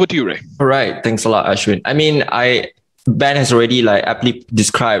 Over to you, Ray. All right, thanks a lot, Ashwin. I mean, Ben has already aptly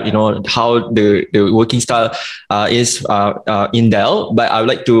described, how the working style is in Dell. But I would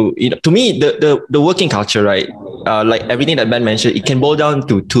like to, to me, the working culture, right? Like everything that Ben mentioned, it can boil down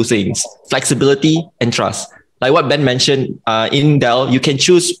to 2 things: flexibility and trust. Like what Ben mentioned, in Dell, you can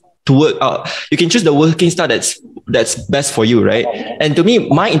choose to work. You can choose the working style that's best for you, right? And to me,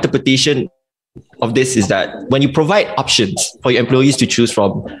 my interpretation of this is that when you provide options for your employees to choose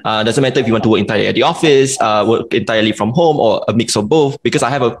from, doesn't matter if you want to work entirely at the office, work entirely from home, or a mix of both. Because I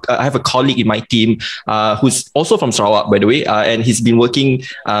have a colleague in my team who's also from Sarawak, by the way, and he's been working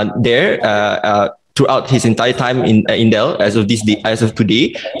there throughout his entire time in Dell as of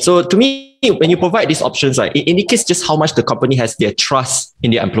today. So to me, when you provide these options, right, it indicates just how much the company has their trust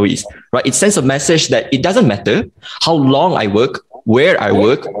in their employees, right? It sends a message that it doesn't matter how long I work, where I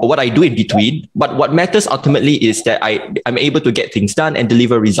work, or what I do in between, but what matters ultimately is that I'm able to get things done and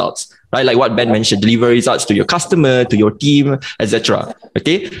deliver results, right? Like what Ben mentioned, deliver results to your customer, to your team, etc.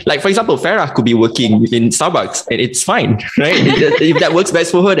 Okay, like for example, Farah could be working in Starbucks and it's fine, right? If that works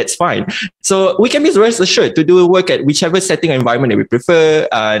best for her, that's fine. So we can be rest assured to do work at whichever setting or environment that we prefer,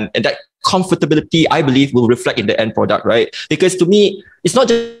 and that comfortability, I believe, will reflect in the end product, right? Because to me, it's not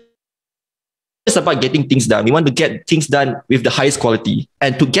just about getting things done. We want to get things done with the highest quality.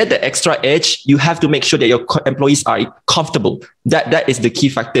 And to get the extra edge, you have to make sure that your employees are comfortable. That is the key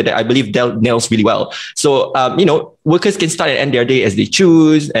factor that I believe Dell nails really well. So, workers can start and end their day as they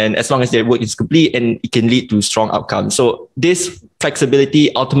choose, and as long as their work is complete, and it can lead to strong outcomes. So this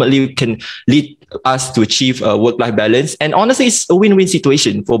flexibility ultimately can lead us to achieve a work-life balance. And honestly, it's a win-win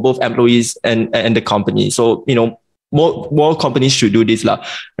situation for both employees and the company. So, more companies should do this,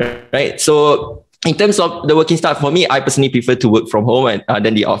 right? So in terms of the working style, for me, I personally prefer to work from home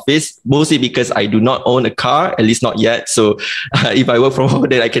than the office, mostly because I do not own a car, at least not yet. So if I work from home,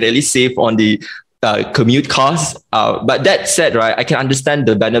 then I can at least save on the commute costs. But that said, right, I can understand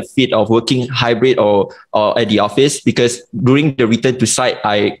the benefit of working hybrid or at the office, because during the return to site,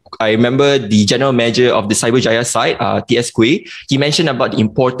 I remember the general manager of the Cyberjaya site, TS Kui, he mentioned about the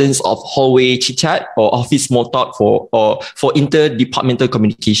importance of hallway chit chat or office small talk for interdepartmental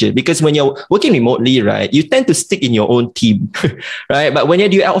communication. Because when you're working remotely, right, you tend to stick in your own team, right? But when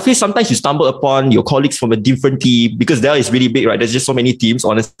you're at office, sometimes you stumble upon your colleagues from a different team, because Dell is really big, right? There's just so many teams.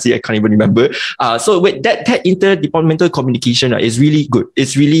 Honestly, I can't even remember. So with that interdepartmental communication, right, is really good.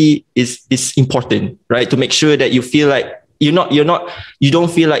 It's really is important, right? To make sure that you feel like you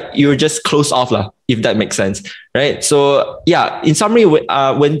don't feel like you're just closed off, if that makes sense, right? So yeah, in summary,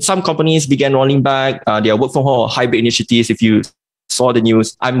 when some companies began rolling back their work from home or hybrid initiatives, if you saw the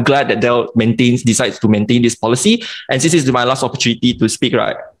news, I'm glad that Dell decides to maintain this policy. And since this is my last opportunity to speak,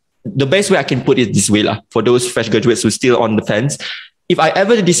 right, the best way I can put it this way, for those fresh graduates who are still on the fence, if I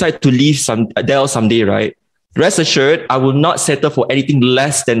ever decide to leave Dell someday, right, rest assured, I will not settle for anything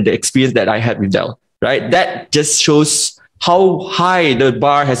less than the experience that I had with Dell, right? That just shows how high the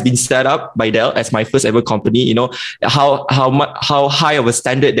bar has been set up by Dell as my first ever company, how high of a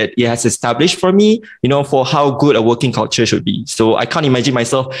standard that it has established for me, for how good a working culture should be. So I can't imagine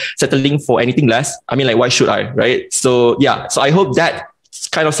myself settling for anything less. I mean, why should I, right? So yeah, so I hope that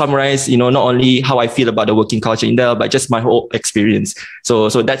kind of summarize, not only how I feel about the working culture in Dell, but just my whole experience. So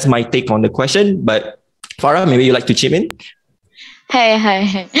that's my take on the question. But Farah, maybe you'd like to chime in? Hey.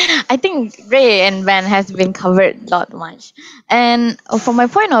 I think Ray and Ben has been covered a lot much. And from my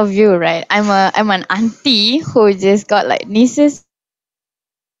point of view, right, I'm an auntie who just got nieces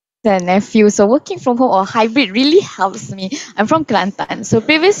and nephews. So working from home or hybrid really helps me. I'm from Kelantan. So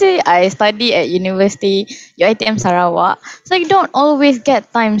previously I studied at University UiTM Sarawak. So I don't always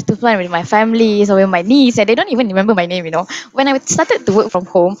get times to plan with my families or with my niece, and they don't even remember my name, When I started to work from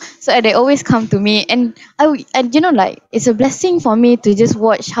home, so they always come to me, and it's a blessing for me to just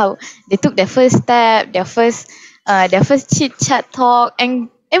watch how they took their first step, their first chit chat talk, and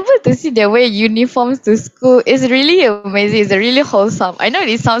able to see their wear uniforms to school is really amazing. It's really wholesome. I know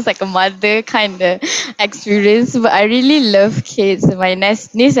it sounds like a mother kind of experience, but I really love kids, my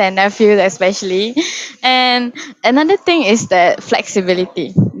niece and nephews especially. And another thing is that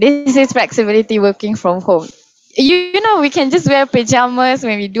flexibility. This is flexibility working from home. We can just wear pajamas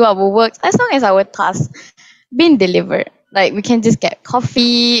when we do our work, as long as our tasks being delivered. We can just get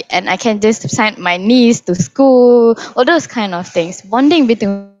coffee, and I can just send my niece to school, all those kind of things. Bonding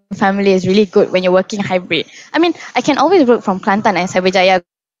between family is really good when you're working hybrid. I mean, I can always work from Kelantan and Cyberjaya,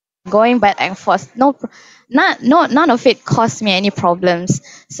 going back and forth. None of it costs me any problems.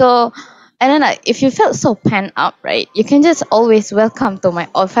 So, and then if you felt so pent up, right, you can just always welcome to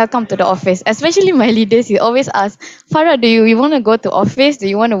the office. Especially my leaders, you always ask, Farah, do you want to go to office? Do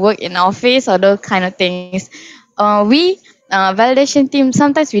you want to work in office, or those kind of things? We validation team,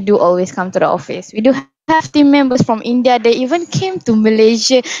 sometimes we do always come to the office. We do have team members from India. They even came to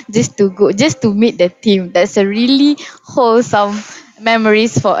Malaysia just to meet the team. That's a really wholesome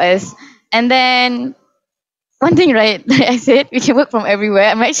memories for us. And then one thing, right, like I said, we can work from everywhere.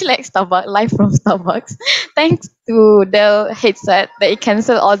 I'm actually live from Starbucks. Thanks to the headset that it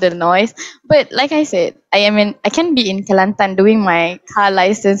cancel all the noise. But like I said, I can be in Kelantan doing my car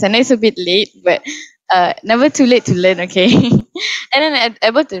license, and it's a bit late, but never too late to learn, okay? And then I'm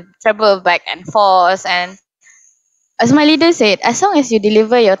able to travel back and forth. And as my leader said, as long as you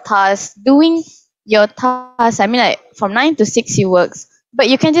deliver your task, doing your task, from 9 to 6 you work, but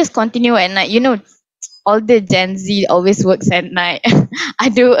you can just continue at night. All the Gen Z always works at night. I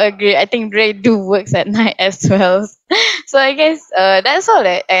do agree. I think Ray do works at night as well. So I guess that's all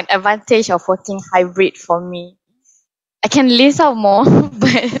an advantage of working hybrid for me. I can list out more,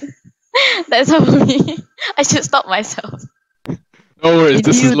 but that's all for me. I should stop myself. No worries.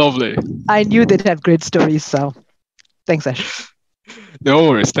 This is lovely. I knew they'd have great stories. So thanks, Ash. No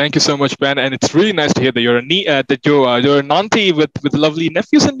worries. Thank you so much, Ben. And it's really nice to hear that you're an auntie with lovely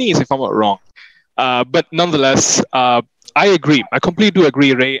nephews and nieces, if I'm not wrong. But nonetheless, I agree. I completely do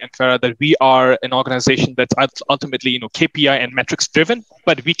agree, Ray and Farah, that we are an organization that's ultimately, KPI and metrics driven,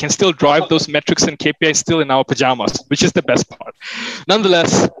 but we can still drive those metrics and KPIs still in our pajamas, which is the best part.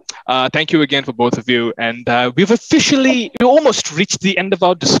 Nonetheless, thank you again for both of you. And we almost reached the end of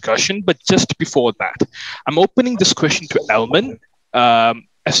our discussion, but just before that, I'm opening this question to Elman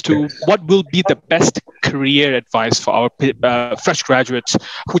as to what will be the best career advice for our fresh graduates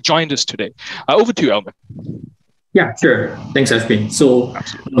who joined us today. Over to you, Elman. Yeah, sure. Thanks, Ashwin. So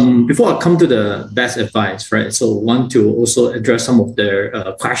before I come to the best advice, right? So want to also address some of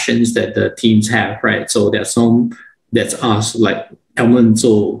the questions that the teams have, right? So there's some that's asked, like, Elman,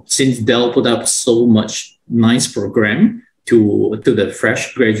 so since Dell put up so much nice program to the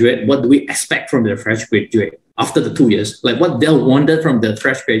fresh graduate, what do we expect from the fresh graduate after the 2 years? Like what Dell wanted from the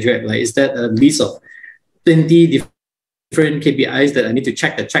fresh graduate? Like, is that a list of 20 different KPIs that I need to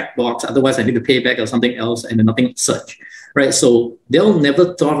check the checkbox, otherwise I need to pay back or something else, and nothing such, right? So Dell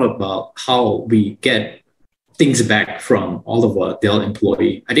never thought about how we get things back from all of our Dell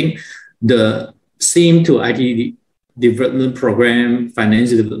employee. I think the same to IT development program, finance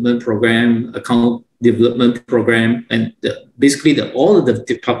development program, account development program, and basically all of the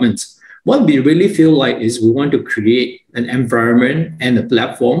departments. What we really feel like is we want to create an environment and a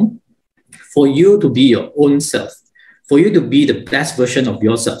platform for you to be your own self, for you to be the best version of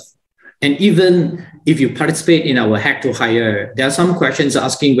yourself. And even if you participate in our Hack to Hire, there are some questions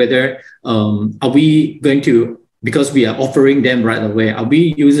asking whether are we going to, because we are offering them right away, are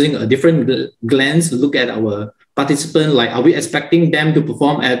we using a different glance to look at our participant? Like, are we expecting them to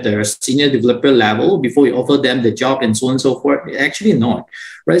perform at their senior developer level before we offer them the job and so on and so forth? Actually not,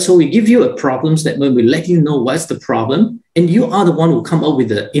 right? So we give you a problem statement, we let you know what's the problem, and you are the one who come up with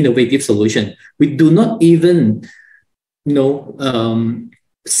the innovative solution. We do not even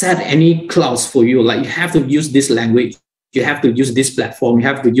set any clause for you, like you have to use this language, you have to use this platform, you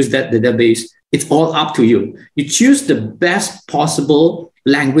have to use that database. It's all up to you. You choose the best possible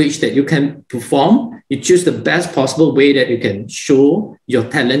language that you can perform. You choose the best possible way that you can show your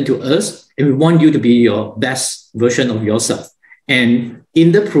talent to us. And we want you to be your best version of yourself. And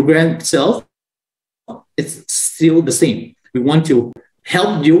in the program itself, it's still the same. We want to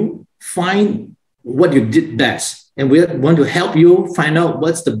help you find what you did best. And we want to help you find out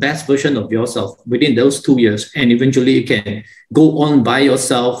what's the best version of yourself within those 2 years. And eventually you can go on by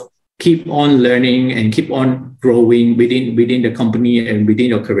yourself, keep on learning and keep on growing within the company and within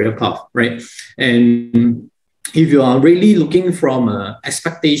your career path, right? And if you are really looking from an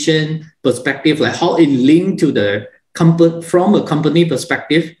expectation perspective, like how it linked to the company, from a company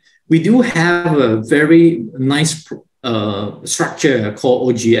perspective, we do have a very nice structure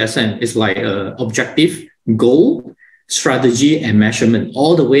called OGSM. It's like objective, goal, strategy, and measurement,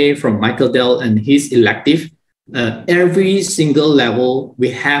 all the way from Michael Dell and his elective. Every single level, we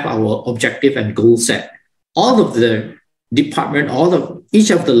have our objective and goal set. All of the department,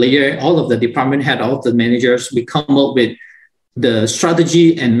 each of the layer, all of the department head, all of the managers, we come up with the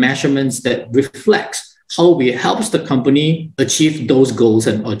strategy and measurements that reflects how we helps the company achieve those goals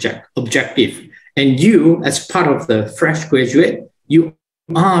and objective. And you, as part of the fresh graduate, you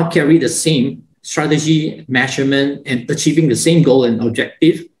carry the same strategy, measurement, and achieving the same goal and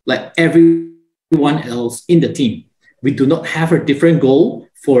objective like everyone else in the team. We do not have a different goal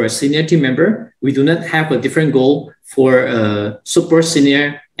for a senior team member. We do not have a different goal for a super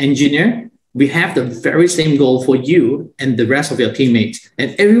senior engineer. We have the very same goal for you and the rest of your teammates.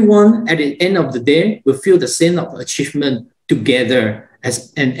 And everyone at the end of the day will feel the sense of achievement together,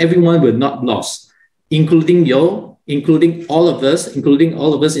 and everyone will not lost, including all of us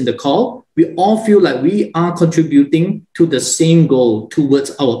in the call. We all feel like we are contributing to the same goal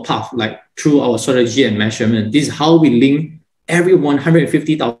towards our path, like through our strategy and measurement. This is how we link every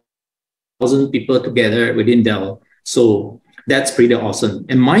 150,000 people together within Dell. So that's pretty awesome.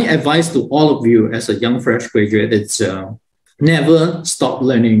 And my advice to all of you as a young fresh graduate is never stop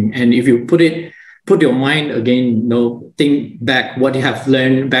learning. And if you put your mind again, think back what you have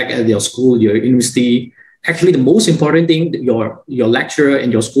learned back at your school, your university. Actually, the most important thing that your lecturer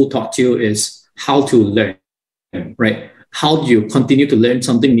and your school taught you is how to learn, right? How do you continue to learn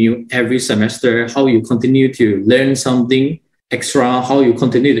something new every semester? How you continue to learn something extra? How you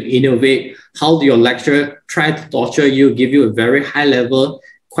continue to innovate? How do your lecturer try to torture you, give you a very high level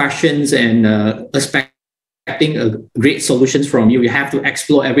questions and expecting great solutions from you? You have to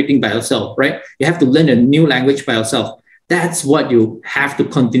explore everything by yourself, right? You have to learn a new language by yourself. That's what you have to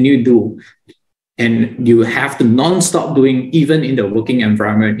continue to do. And you have to non-stop doing, even in the working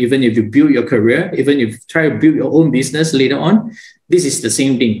environment, even if you build your career, even if you try to build your own business later on, this is the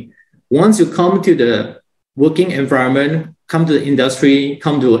same thing. Once you come to the working environment, come to the industry,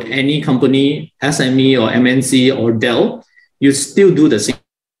 come to any company, SME or MNC or Dell, you still do the same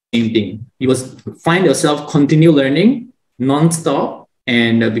thing. You will find yourself continue learning non-stop.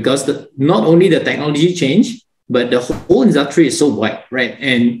 And because not only the technology change, but the whole industry is so wide, right?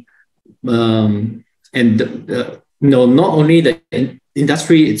 And not only the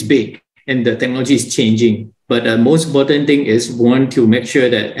industry is big and the technology is changing, but the most important thing is we want to make sure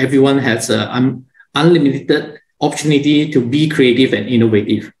that everyone has an unlimited opportunity to be creative and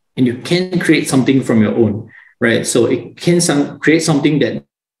innovative, and you can create something from your own, right? So it can create something that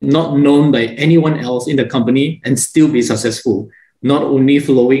not known by anyone else in the company and still be successful. not only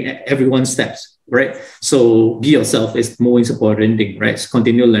following everyone's steps, right? So be yourself is the most important thing, right? So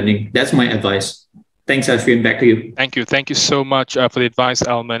continue learning. That's my advice. Thanks, Ashwin. Back to you. Thank you. Thank you so much for the advice,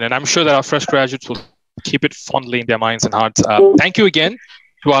 Elman. And I'm sure that our fresh graduates will keep it fondly in their minds and hearts. Thank you again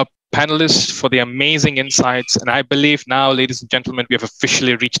to our panelists for the amazing insights. And I believe now, ladies and gentlemen, we have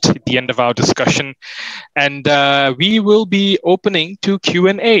officially reached the end of our discussion. And we will be opening to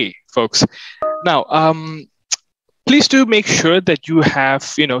Q&A, folks. Now, please do make sure that you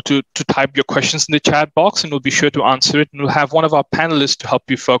have, to type your questions in the chat box, and we'll be sure to answer it. And we'll have one of our panelists to help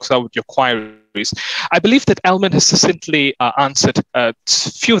you folks out with your queries. I believe that Elman has succinctly answered a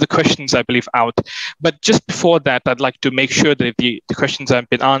few of the questions, I believe, out. But just before that, I'd like to make sure that the questions have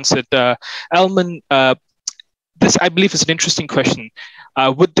been answered. Elman, this, I believe, is an interesting question.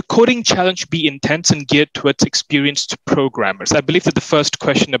 Would the coding challenge be intense and geared towards experienced programmers? I believe that the first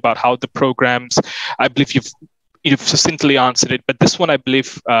question about how the programs, I believe you've succinctly answered it, but this one, I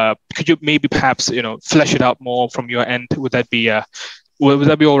believe, could you maybe perhaps, flesh it out more from your end? Would that be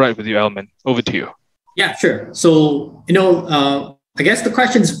all right with you, Elman? Over to you. Yeah, sure. So, I guess the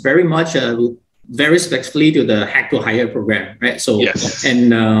question is very much very specifically to the Hack to Hire program, right? So, yes.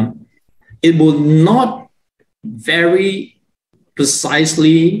 And it will not very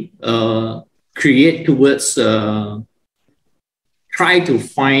precisely create towards try to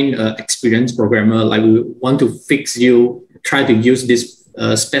find an experienced programmer, like we want to fix you, try to use this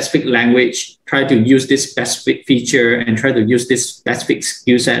specific language, try to use this specific feature, and try to use this specific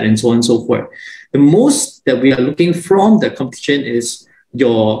skill set, and so on and so forth. The most that we are looking from the competition is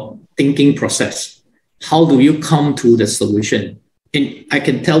your thinking process. How do you come to the solution? And I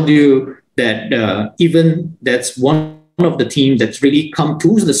can tell you that even that's one of the teams that's really come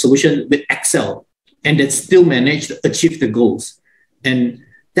to the solution with Excel, and that still managed to achieve the goals. And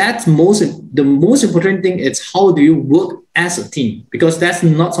that's the most important thing is how do you work as a team, because that's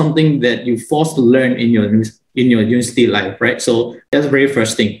not something that you forced to learn in your university life, right? So that's the very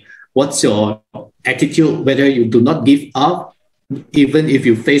first thing. What's your attitude, whether you do not give up, even if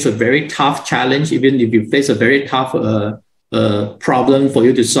you face a very tough challenge, even if you face a very tough problem for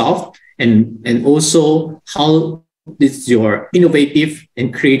you to solve, and also how is your innovative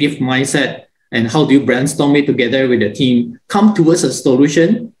and creative mindset, and how do you brainstorm it together with the team, come towards a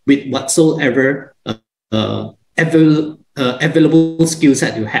solution with whatsoever available skill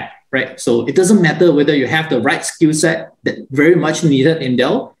set you have, right? So it doesn't matter whether you have the right skill set that very much needed in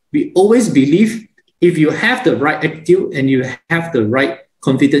Dell. We always believe if you have the right attitude and you have the right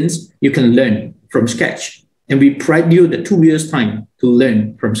confidence, you can learn from scratch. And we provide you the 2 years time to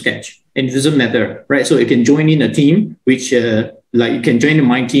learn from scratch. And it doesn't matter, right? So you can join in a team which like you can join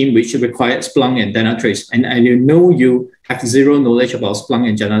my team, which requires Splunk and Dynatrace. And I know you have zero knowledge about Splunk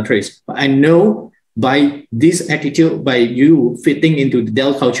and Dynatrace. But I know by this attitude, by you fitting into the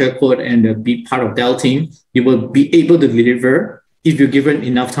Dell culture code and be part of Dell team, you will be able to deliver if you're given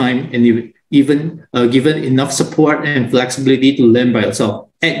enough time and you even given enough support and flexibility to learn by yourself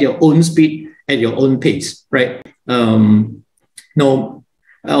at your own speed, at your own pace, right? No.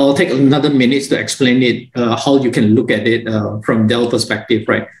 I'll take another minute to explain it, how you can look at it from Dell perspective,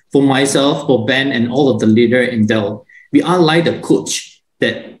 right? For myself, for Ben, and all of the leader in Dell, we are like the coach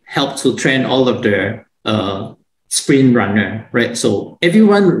that helps to train all of the sprint runner, right? So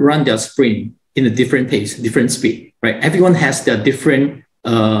everyone run their sprint in a different pace, different speed, right? Everyone has their different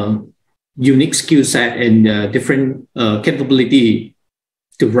unique skill set and different capability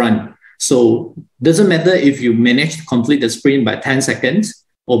to run. So doesn't matter if you manage to complete the sprint by 10 seconds,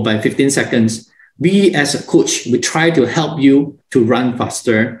 or by 15 seconds, we as a coach, we try to help you to run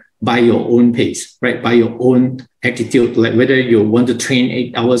faster by your own pace, right? By your own attitude, like whether you want to train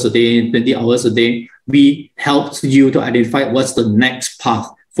 8 hours a day, 20 hours a day, we help you to identify what's the next path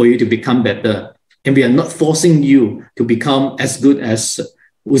for you to become better. And we are not forcing you to become as good as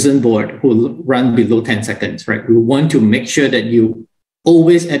Usain Bolt, who run below 10 seconds, right? We want to make sure that you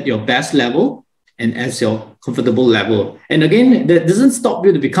always at your best level and as your comfortable level. And again, that doesn't stop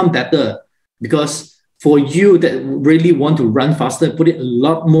you to become better, because for you that really want to run faster, put in a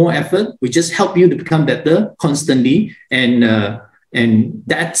lot more effort, we just help you to become better constantly. And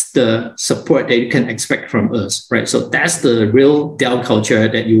that's the support that you can expect from us, right? So that's the real Dell culture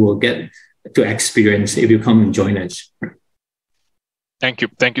that you will get to experience if you come and join us. Thank you.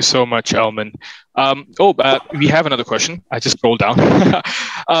 Thank you so much, Elman. We have another question. I just scrolled down.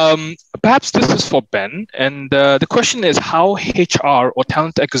 Perhaps this is for Ben. And the question is how HR or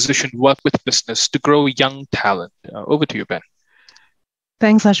talent acquisition work with business to grow young talent. Over to you, Ben.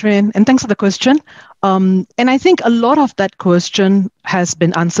 Thanks, Ashwin. And thanks for the question. And I think a lot of that question has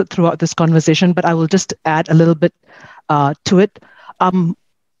been answered throughout this conversation, but I will just add a little bit to it.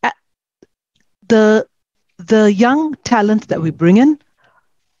 The young talent that we bring in,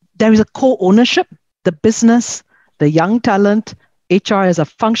 there is a co-ownership. The business, the young talent, HR as a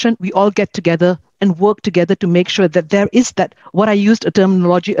function, we all get together and work together to make sure that there is that, what I used a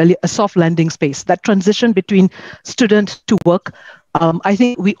terminology earlier, a soft landing space, that transition between student to work. I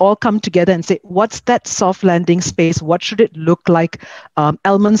think we all come together and say, what's that soft landing space? What should it look like?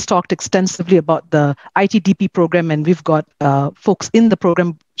 Elman's talked extensively about the ITDP program, and we've got folks in the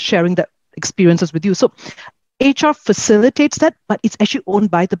program sharing that experiences with you. So HR facilitates that, but it's actually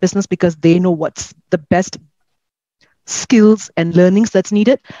owned by the business because they know what's the best skills and learnings that's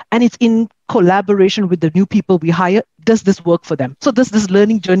needed. And it's in collaboration with the new people we hire. Does this work for them? So does this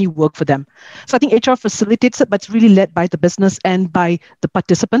learning journey work for them? So I think HR facilitates it, but it's really led by the business and by the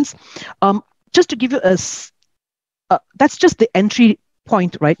participants. Just to give you that's just the entry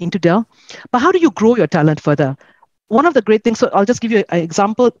point, right, into Dell. But how do you grow your talent further? One of the great things, so I'll just give you an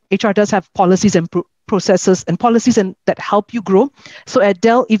example. HR does have policies and processes and policies that help you grow. So at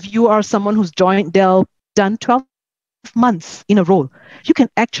Dell, if you are someone who's joined Dell, done 12 months in a role, you can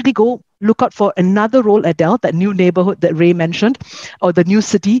actually go look out for another role at Dell, that new neighborhood that Ray mentioned, or the new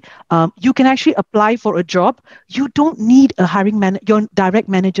city. You can actually apply for a job. You don't need your direct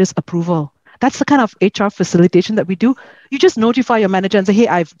manager's approval. That's the kind of HR facilitation that we do. You just notify your manager and say, hey,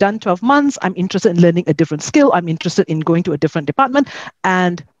 I've done 12 months. I'm interested in learning a different skill. I'm interested in going to a different department,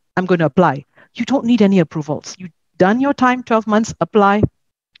 and I'm going to apply. You don't need any approvals. You've done your time, 12 months, apply,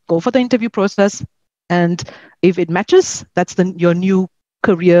 go for the interview process. And if it matches, that's your new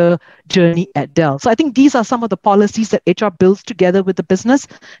career journey at Dell. So I think these are some of the policies that HR builds together with the business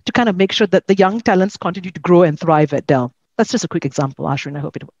to kind of make sure that the young talents continue to grow and thrive at Dell. That's just a quick example, Ashwin. I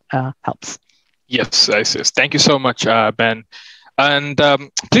hope it helps. Yes, thank you so much, Ben. And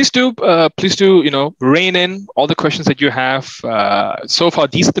please do, rein in all the questions that you have. So far,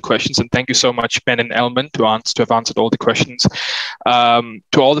 these are the questions, and thank you so much, Ben and Elman, to have answered all the questions. To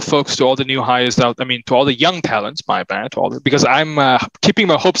all the folks, to all the new hires to all the young talents, my bad, because I'm keeping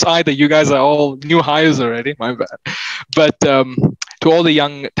my hopes high that you guys are all new hires already, my bad. But to all the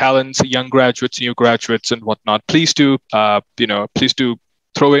young talents, young graduates, new graduates, and whatnot, please do,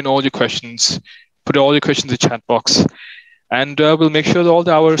 throw in all your questions, put all your questions in the chat box. And we'll make sure that all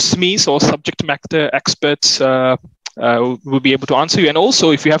our SMEs or subject matter experts will be able to answer you. And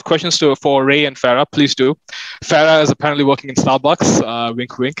also, if you have questions for Ray and Farah, please do. Farah is apparently working in Starbucks,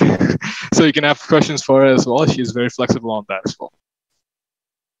 wink, wink. So you can have questions for her as well. She's very flexible on that as well.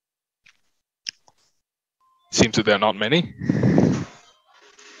 Seems that there are not many.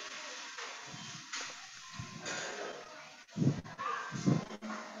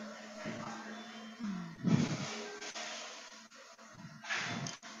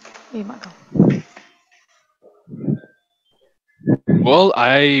 Well,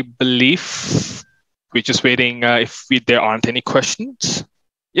 I believe we're just waiting if there aren't any questions.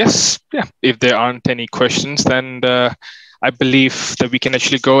 Yes, yeah. If there aren't any questions, then I believe that we can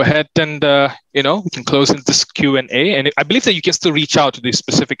actually go ahead and we can close in this Q&A. And I believe that you can still reach out to the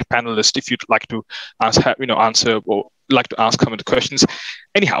specific panelist if you'd like to answer or like to ask some of the questions.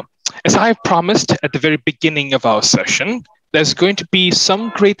 Anyhow, as I promised at the very beginning of our session, there's going to be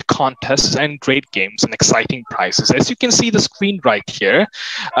some great contests and great games and exciting prizes. As you can see the screen right here,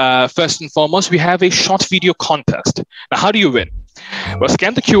 first and foremost, we have a short video contest. Now, how do you win? Well,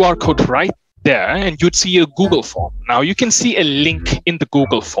 scan the QR code right there and you'd see a Google form. Now you can see a link in the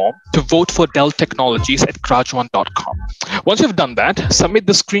Google form to vote for Dell Technologies at graduan.com. Once you've done that, submit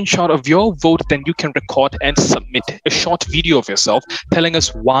the screenshot of your vote, then you can record and submit a short video of yourself telling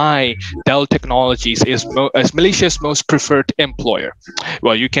us why Dell Technologies is Malaysia's most preferred employer.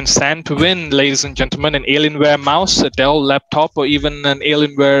 Well, you can stand to win, ladies and gentlemen, an Alienware mouse, a Dell laptop, or even an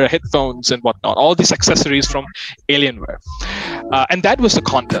Alienware headphones and whatnot. All these accessories from Alienware. And that was the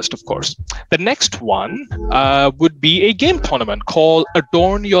contest, of course. The next one would be a game tournament called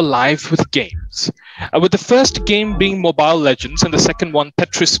Adorn Your Life with Games. With the first game being Mobile Legends and the second one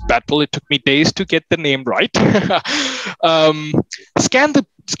Tetris Battle. It took me days to get the name right. Scan the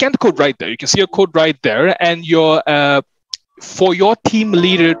code right there. You can see a code right there, and for your team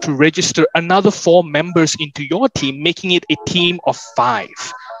leader to register another 4 members into your team, making it a team of 5.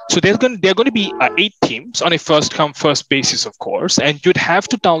 So there are going to be 8 teams on a first come first basis, of course, and you'd have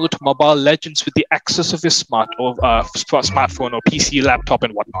to download Mobile Legends with the access of your smartphone or PC, laptop,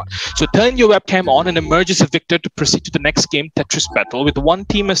 and whatnot. So turn your webcam on and emerge as a victor to proceed to the next game, Tetris Battle, with one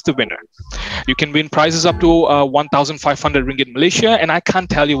team as the winner. You can win prizes up to 1,500 ringgit Malaysia, and I can't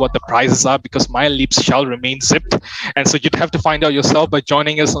tell you what the prizes are because my lips shall remain zipped, and so you'd have to find out yourself by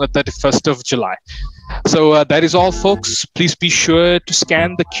joining us on the 31st of July. So that is all, folks. Please be sure to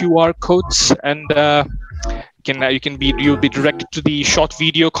scan the QR codes, and you'll be directed to the short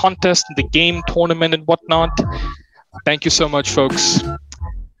video contest, the game tournament, and whatnot. Thank you so much, folks.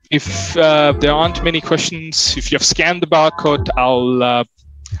 If there aren't many questions, if you have scanned the barcode,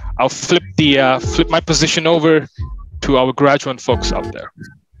 I'll flip my position over to our graduate folks out there.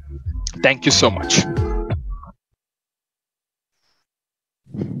 Thank you so much.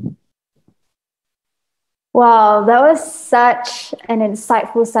 Wow, that was such an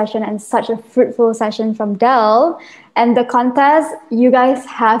insightful session and such a fruitful session from Dell. And the contest, you guys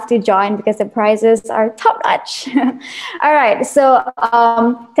have to join because the prizes are top notch. All right, so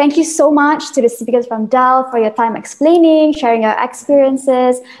thank you so much to the speakers from Dell for your time explaining, sharing your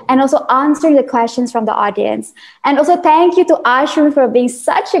experiences, and also answering the questions from the audience. And also thank you to Ashwin for being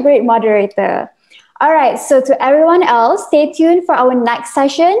such a great moderator. All right, so to everyone else, stay tuned for our next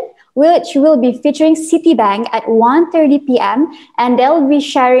session, which will be featuring Citibank at 1:30 p.m. and they'll be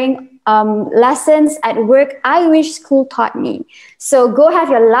sharing lessons at work I wish school taught me. So go have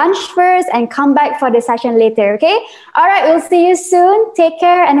your lunch first and come back for the session later, okay? All right, we'll see you soon. Take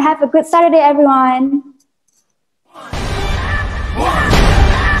care and have a good Saturday, everyone.